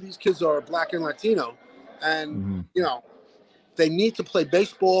 especially most of these kids are Black and Latino, and they need to play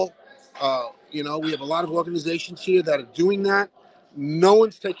baseball. We have a lot of organizations here that are doing that. No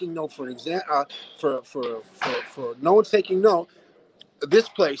one's taking no for no one's taking no. This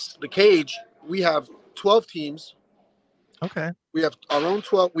place, the Cage, we have 12 teams. Okay. We have our own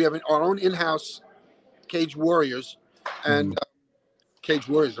 12. We have our own in-house Cage Warriors and Cage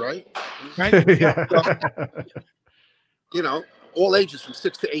Warriors, right? Yeah. So, all ages from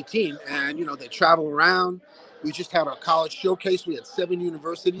 6 to 18, and they travel around. We just had our college showcase. We had 7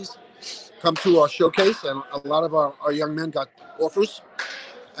 universities come to our showcase, and a lot of our young men got offers.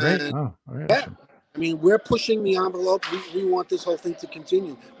 And awesome. I mean, we're pushing the envelope. We want this whole thing to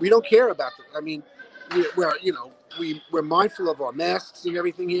continue. We don't care about it. I mean, we're mindful of our masks and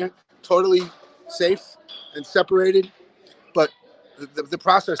everything here, totally safe and separated. But the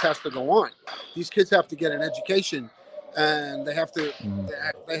process has to go on. These kids have to get an education, and they have to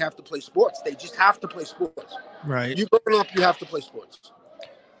they have to play sports. They just have to play sports. Right. You growing up, you have to play sports.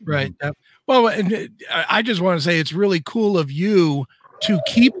 Right. Well, and I just want to say it's really cool of you to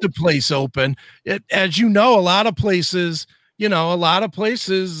keep the place open. As you know, a lot of places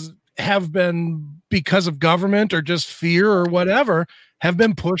have been, because of government or just fear or whatever, have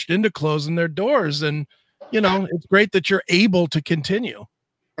been pushed into closing their doors. And, it's great that you're able to continue.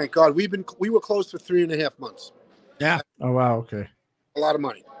 Thank God. We were closed for 3.5 months. Yeah. Oh, wow. Okay. A lot of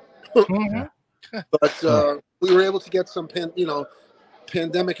money. But we were able to get some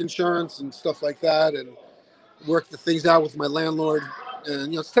pandemic insurance and stuff like that, and work the things out with my landlord.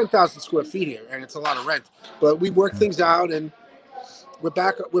 And it's 10,000 square feet here, and it's a lot of rent. But we worked things out, and we're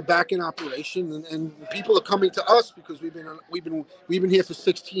back in operation, and people are coming to us because we've been here for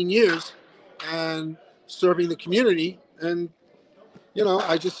 16 years, and serving the community. And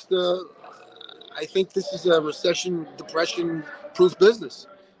I think this is a recession, depression proof business,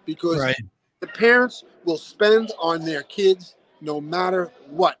 because the parents will spend on their kids no matter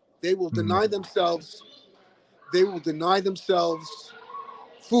what. They will deny themselves. They will deny themselves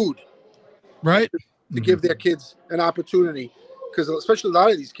food, right, to give their kids an opportunity. Because especially a lot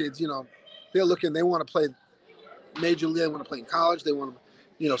of these kids, they're looking. They want to play major league. They want to play in college. They want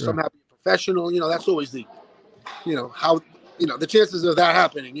to, somehow be professional. That's always the, the chances of that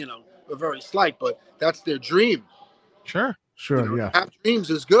happening, are very slight. But that's their dream. Sure. Yeah. Have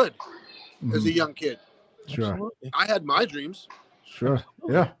dreams is good as a young kid. Sure. Absolutely. I had my dreams. Sure.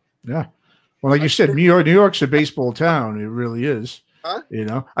 Yeah. Well, like you said, New York's a baseball town. It really is. Huh?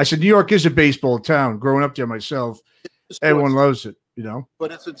 I said New York is a baseball town. Growing up there myself, everyone loves it.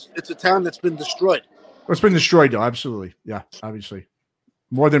 But it's a town that's been destroyed. Well, it's been destroyed, though. Absolutely. Yeah. Obviously,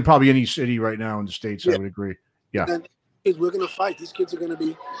 more than probably any city right now in the States. I would agree. Yeah. And we're going to fight. These kids are going to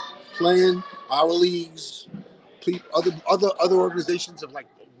be playing our leagues. Other organizations have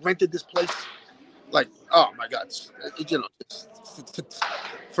rented this place. Oh my God,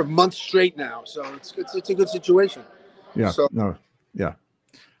 for months straight now. So it's a good situation. Yeah. Yeah,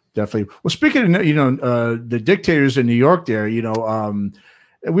 definitely. Well, speaking of, the dictators in New York there,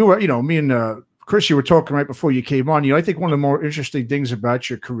 we were, me and Chris, you were talking right before you came on. I think one of the more interesting things about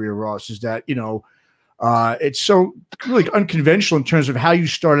your career, Ross, is that, it's so really unconventional in terms of how you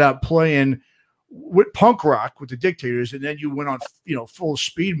started out playing with punk rock with the Dictators, and then you went on, full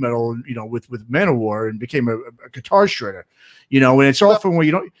speed metal, with Manowar, and became a guitar shredder, and it's often where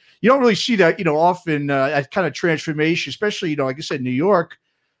you don't really see that, often that kind of transformation, especially, like I said, New York.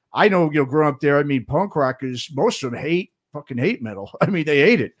 I know, growing up there, I mean, punk rockers, most of them fucking hate metal. I mean, they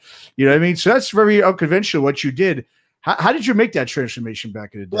hate it. You know what I mean? So that's very unconventional what you did. How did you make that transformation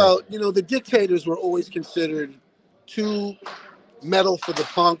back in the day? Well, the Dictators were always considered too metal for the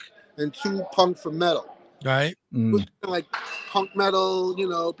punk and too punk for metal. Right. It was like punk metal,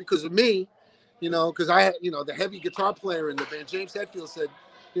 because of me, because I had, the heavy guitar player in the band, James Hetfield, said,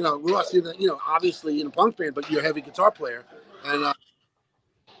 Ross, obviously in a punk band, but you're a heavy guitar player, and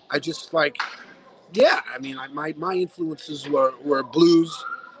I just like, yeah. I mean, my influences were blues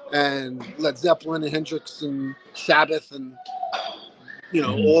and Led Zeppelin and Hendrix and Sabbath and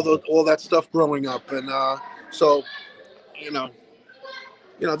all that stuff growing up, and so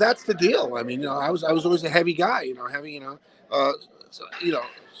that's the deal. I mean, I was always a heavy guy, uh, so,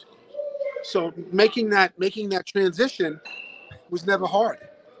 so making that transition was never hard,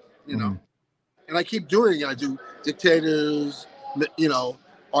 and I keep doing it. I do Dictators,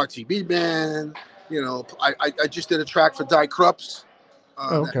 RTB Band. I just did a track for Die Krups.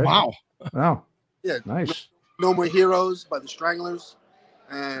 Okay. Wow. Yeah. Nice. No More Heroes by the Stranglers,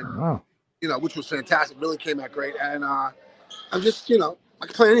 and Wow. which was fantastic. Really came out great. And I'm just, I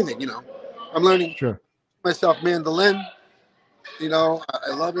can play anything. I'm learning myself mandolin. I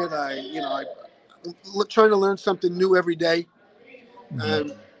love it. I'm trying to learn something new every day.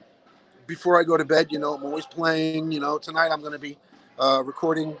 And before I go to bed, I'm always playing. Tonight I'm going to be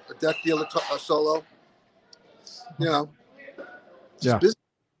recording a Death Dealer solo. Yeah. Business.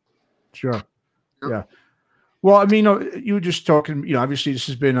 Sure. Yeah. Well, I mean, you were just talking, obviously this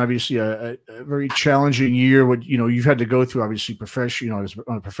has been obviously a very challenging year. What, you've had to go through obviously professional,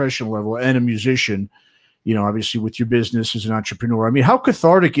 on a professional level and a musician, obviously with your business as an entrepreneur. I mean, how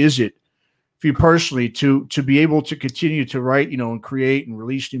cathartic is it for you personally to be able to continue to write, and create and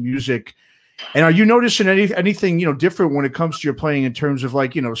release new music? And are you noticing anything, different when it comes to your playing in terms of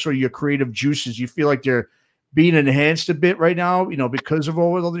like, sort of your creative juices? You feel like they're being enhanced a bit right now, because of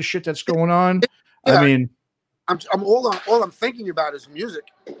all this shit that's going on? Yeah. I mean, I'm all I'm thinking about is music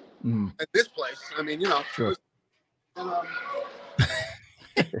at this place. I mean, Sure. And,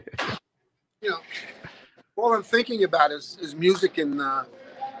 all I'm thinking about is music and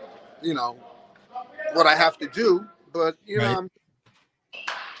what I have to do. But Right.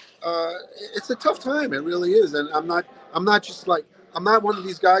 it's a tough time. It really is, and I'm not one of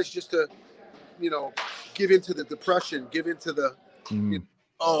these guys just to give into the depression, give into the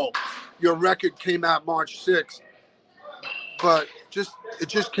your record came out March 6th, but it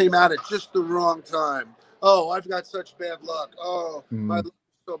just came out at just the wrong time. Oh, I've got such bad luck. Oh, my luck is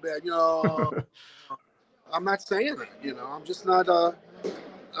so bad. I'm not saying that. I'm just not.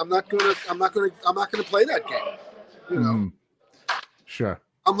 I'm not gonna play that game. Sure.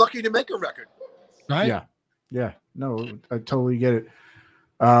 I'm lucky to make a record. Right. Yeah. Yeah. No, I totally get it.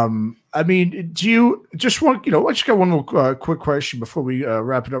 I mean, do you just want, I just got one more quick question before we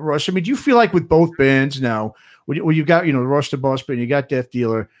wrap it up, Russ. I mean, do you feel like with both bands now, when you've got, Russ the Boss Band, you got Death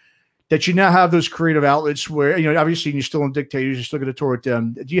Dealer, that you now have those creative outlets where, obviously you're still in Dictators, you're still going to tour with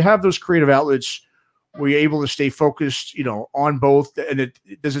them. Do you have those creative outlets where you're able to stay focused, on both? And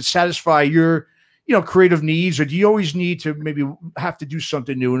does it satisfy your, creative needs, or do you always need to maybe have to do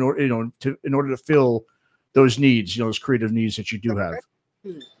something new in order to fill those needs, those creative needs that you do have?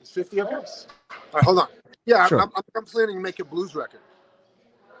 It's 50 of us. All right, hold on. Yeah, Sure. I'm planning to make a blues record.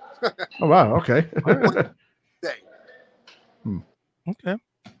 Oh, wow. Okay. Day. Okay.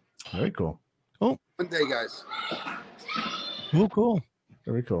 Very cool. One day, guys. Cool.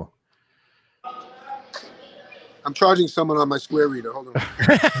 Very cool. I'm charging someone on my Square reader. Hold on.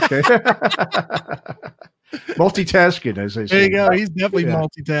 Okay. Multitasking, as they say. There you go. He's definitely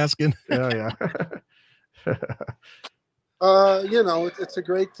multitasking. Yeah. It's a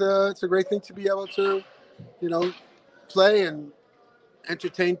great thing to be able to, play and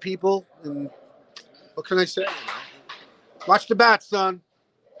entertain people. And what can I say? Watch the bats, son.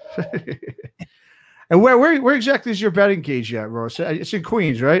 And where exactly is your batting cage at, Ross? It's in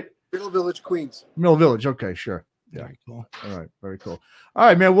Queens, right? Middle Village, Queens. Middle Village. Okay, sure. Yeah. Very cool. All right. Very cool. All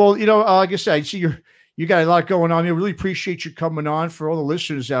right, man. Well, like I said, I see you got a lot going on. I really appreciate you coming on. For all the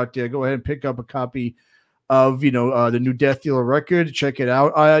listeners out there, go ahead and pick up a copy of, the new Death Dealer record. Check it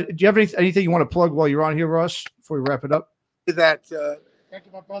out. Do you have anything you want to plug while you're on here, Ross, before we wrap it up? Thank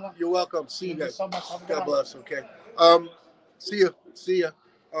you, my brother. You're welcome. See you guys. So much. God bless. Okay. See you.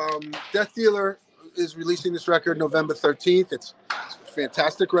 Death Dealer is releasing this record November 13th. It's a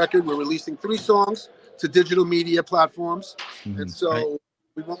fantastic record. We're releasing 3 songs to digital media platforms, and so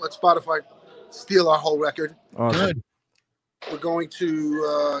we won't let Spotify steal our whole record. Awesome. Good. We're going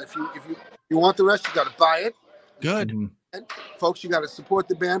to if you want the rest, you got to buy it. Good. And folks, you got to support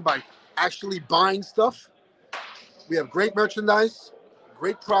the band by actually buying stuff. We have great merchandise,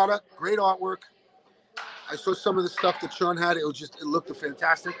 great product, great artwork. I saw some of the stuff that Sean had. It looked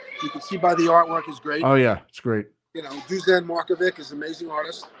fantastic. You can see by the artwork is great. Oh yeah, it's great. Dusan Markovic is an amazing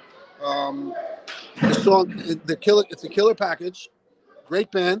artist. The song, it's a killer package.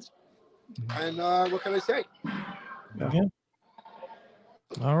 Great band. And what can I say? Yeah.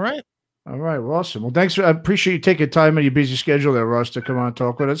 All right. All right. Well, awesome. Well, thanks. I appreciate you taking time in your busy schedule there, Russ, to come on and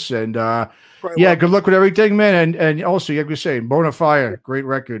talk with us. And yeah, good luck with everything, man. And also, like we say, Bona Fire, great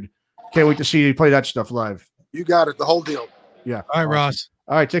record. Can't wait to see you play that stuff live. You got it. The whole deal. Yeah. All right, awesome. Ross.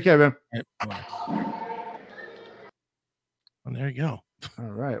 All right. Take care, man. All right. Well, there you go. All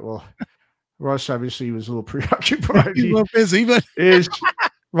right. Well, Russ obviously was a little preoccupied. He's a little busy, but is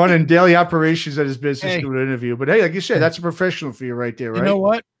running daily operations at his business doing an interview. But hey, like you said, that's a professional for you right there, right? You know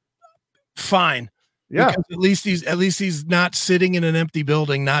what? Fine. Yeah. Because at least he's not sitting in an empty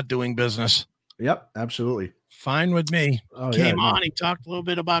building, not doing business. Yep, absolutely. Fine with me. Oh, Came on, he talked a little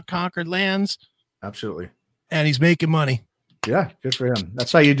bit about Conquered Lands. Absolutely. And he's making money. Yeah, good for him.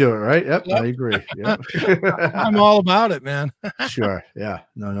 That's how you do it, right? Yep. I agree. Yep. I'm all about it, man. Sure. Yeah.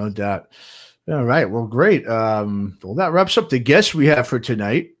 No doubt. All right. Well, great. Well, that wraps up the guests we have for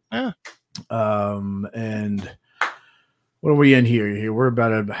tonight. Yeah. And what are we in here? We're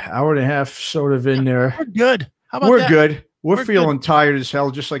about an hour and a half sort of in there. We're good. How about We're that? good. We're feeling tired as hell,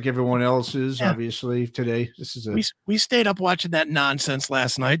 just like everyone else is, obviously, today. This is we stayed up watching that nonsense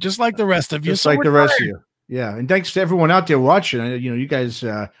last night, just like the rest of you. Just like the rest of you. Yeah. And thanks to everyone out there watching. You guys,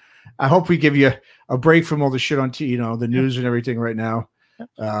 I hope we give you a break from all the shit on the news and everything right now.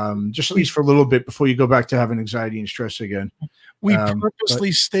 Just at least for a little bit before you go back to having anxiety and stress again. We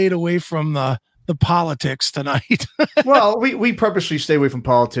purposely stayed away from the politics tonight. Well, we purposely stay away from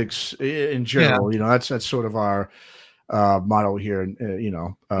politics in general. Yeah. That's sort of our motto here.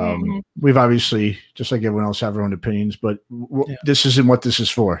 And, we've obviously, just like everyone else, have our own opinions, but this isn't what this is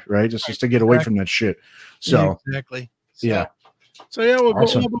for, right? This is to get away from that shit. So, exactly. Yeah. So,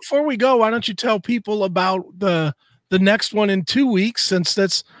 awesome. Well, before we go, why don't you tell people about the next one in 2 weeks, since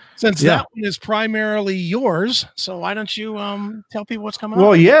that one is primarily yours. So why don't you tell people what's coming up?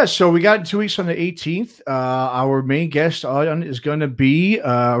 Well, yeah. So we got 2 weeks on the 18th. Our main guest is going to be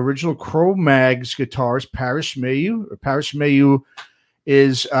original Cro-Mags guitarist Paris Mayu. Paris Mayu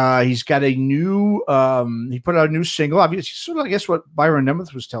is he's got a new he put out a new single. Obviously, sort of I guess what Byron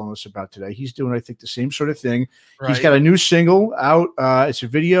Nemeth was telling us about today. He's doing, I think, the same sort of thing. Right. He's got a new single out. It's a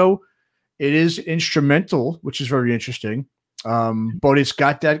video. It is instrumental, which is very interesting. But it's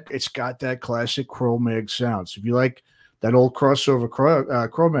got that classic Cro-Mag sound. So if you like that old crossover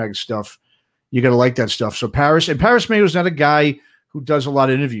Cro-Mag stuff, you're gonna like that stuff. So Paris Mayu is not a guy who does a lot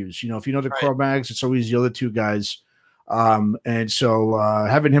of interviews. If you know the Cro-Mags, it's always the other two guys. And so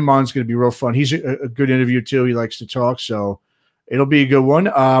having him on is gonna be real fun. He's a good interview too. He likes to talk, so it'll be a good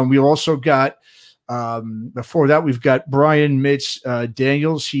one. We also got. Before that, we've got Brian Mitz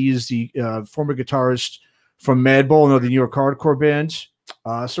Daniels. He is the former guitarist from Madball, another New York hardcore band.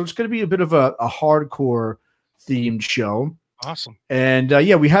 So it's going to be a bit of a hardcore themed show. Awesome. And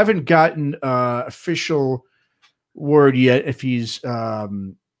we haven't gotten official word yet if he's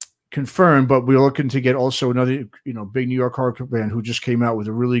confirmed, but we're looking to get also another big New York hardcore band who just came out with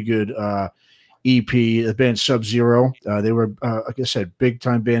a really good EP, the band Sub-Zero. They were, like I said, big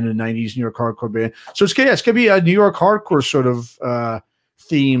time band in the 90s, New York hardcore band. So it's gonna be a New York hardcore sort of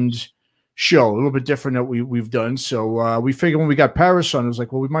themed show, a little bit different than we've done. So we figured when we got Paris on, it was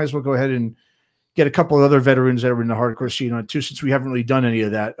like, well, we might as well go ahead and get a couple of other veterans that are in the hardcore scene on too, since we haven't really done any of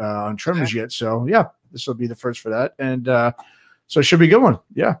that on Tremors yet. So yeah, this will be the first for that, and so it should be a good one.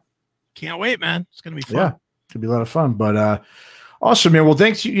 Yeah, can't wait, man. It's gonna be fun. Yeah, it's gonna be a lot of fun. But awesome, man. Well,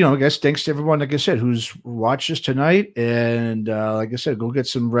 thanks to guys. Thanks to everyone, like I said, who's watched us tonight. And like I said, go get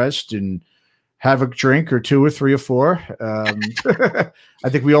some rest and have a drink or two or three or four. I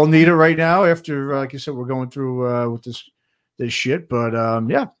think we all need it right now after, like I said, we're going through with this shit. But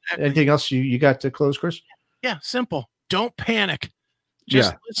yeah, exactly. Anything else you got to close, Chris? Yeah, simple. Don't panic.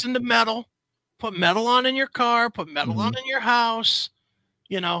 Just listen to metal. Put metal on in your car. Put metal on in your house.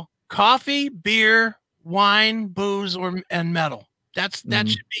 Coffee, beer, wine, booze, and metal. That should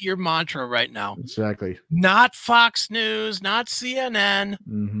be your mantra right now. Exactly. Not Fox News, not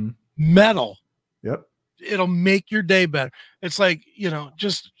CNN. Metal. Yep. It'll make your day better. It's like,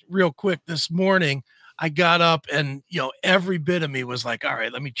 just real quick this morning, I got up and, every bit of me was like, all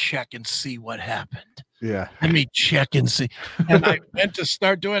right, let me check and see what happened. Yeah. Let me check and see. And I went to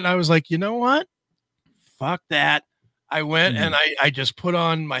start doing it. And I was like, you know what? Fuck that. I went and I just put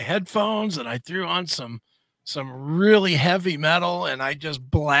on my headphones and I threw on some really heavy metal and I just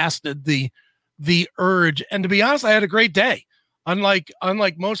blasted the urge. And to be honest, I had a great day. Unlike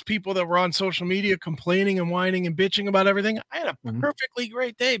most people that were on social media complaining and whining and bitching about everything, I had a perfectly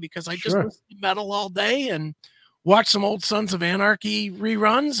great day because I just listened to metal all day and watched some old Sons of Anarchy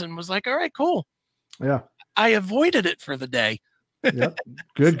reruns and was like, all right, cool. Yeah. I avoided it for the day. Yep.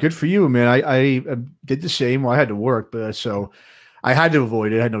 Good for you, man. I did the same. Well, I had to work, but so I had to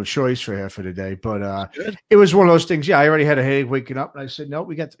avoid it. I had no choice for half of the day, but it was one of those things. Yeah, I already had a headache waking up, and I said, no,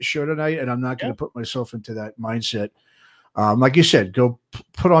 we got the show tonight, and I'm not going to put myself into that mindset. Like you said, go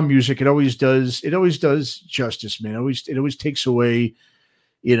put on music. It always does. It always does justice, man. It always takes away,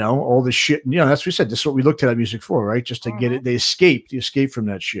 all the shit. And, that's what we said. This is what we looked at that music for, right? Just to get it. The escape from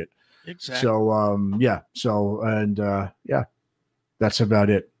that shit. Exactly. So, yeah. So, and yeah, that's about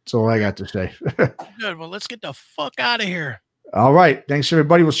it. That's all I got to say. Good. Well, let's get the fuck out of here. All right. Thanks,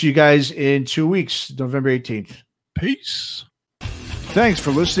 everybody. We'll see you guys in 2 weeks, November 18th. Peace. Thanks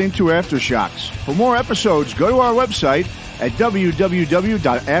for listening to Aftershocks. For more episodes, go to our website at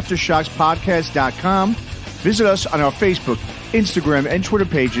www.aftershockspodcast.com. Visit us on our Facebook, Instagram, and Twitter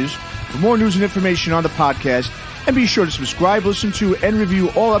pages for more news and information on the podcast. And be sure to subscribe, listen to, and review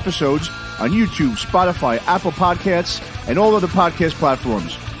all episodes on YouTube, Spotify, Apple Podcasts, and all other podcast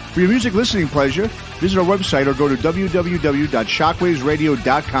platforms. For your music listening pleasure, visit our website or go to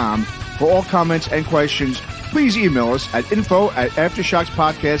www.shockwavesradio.com. For all comments and questions, please email us at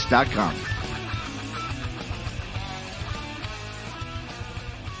info@aftershockspodcast.com.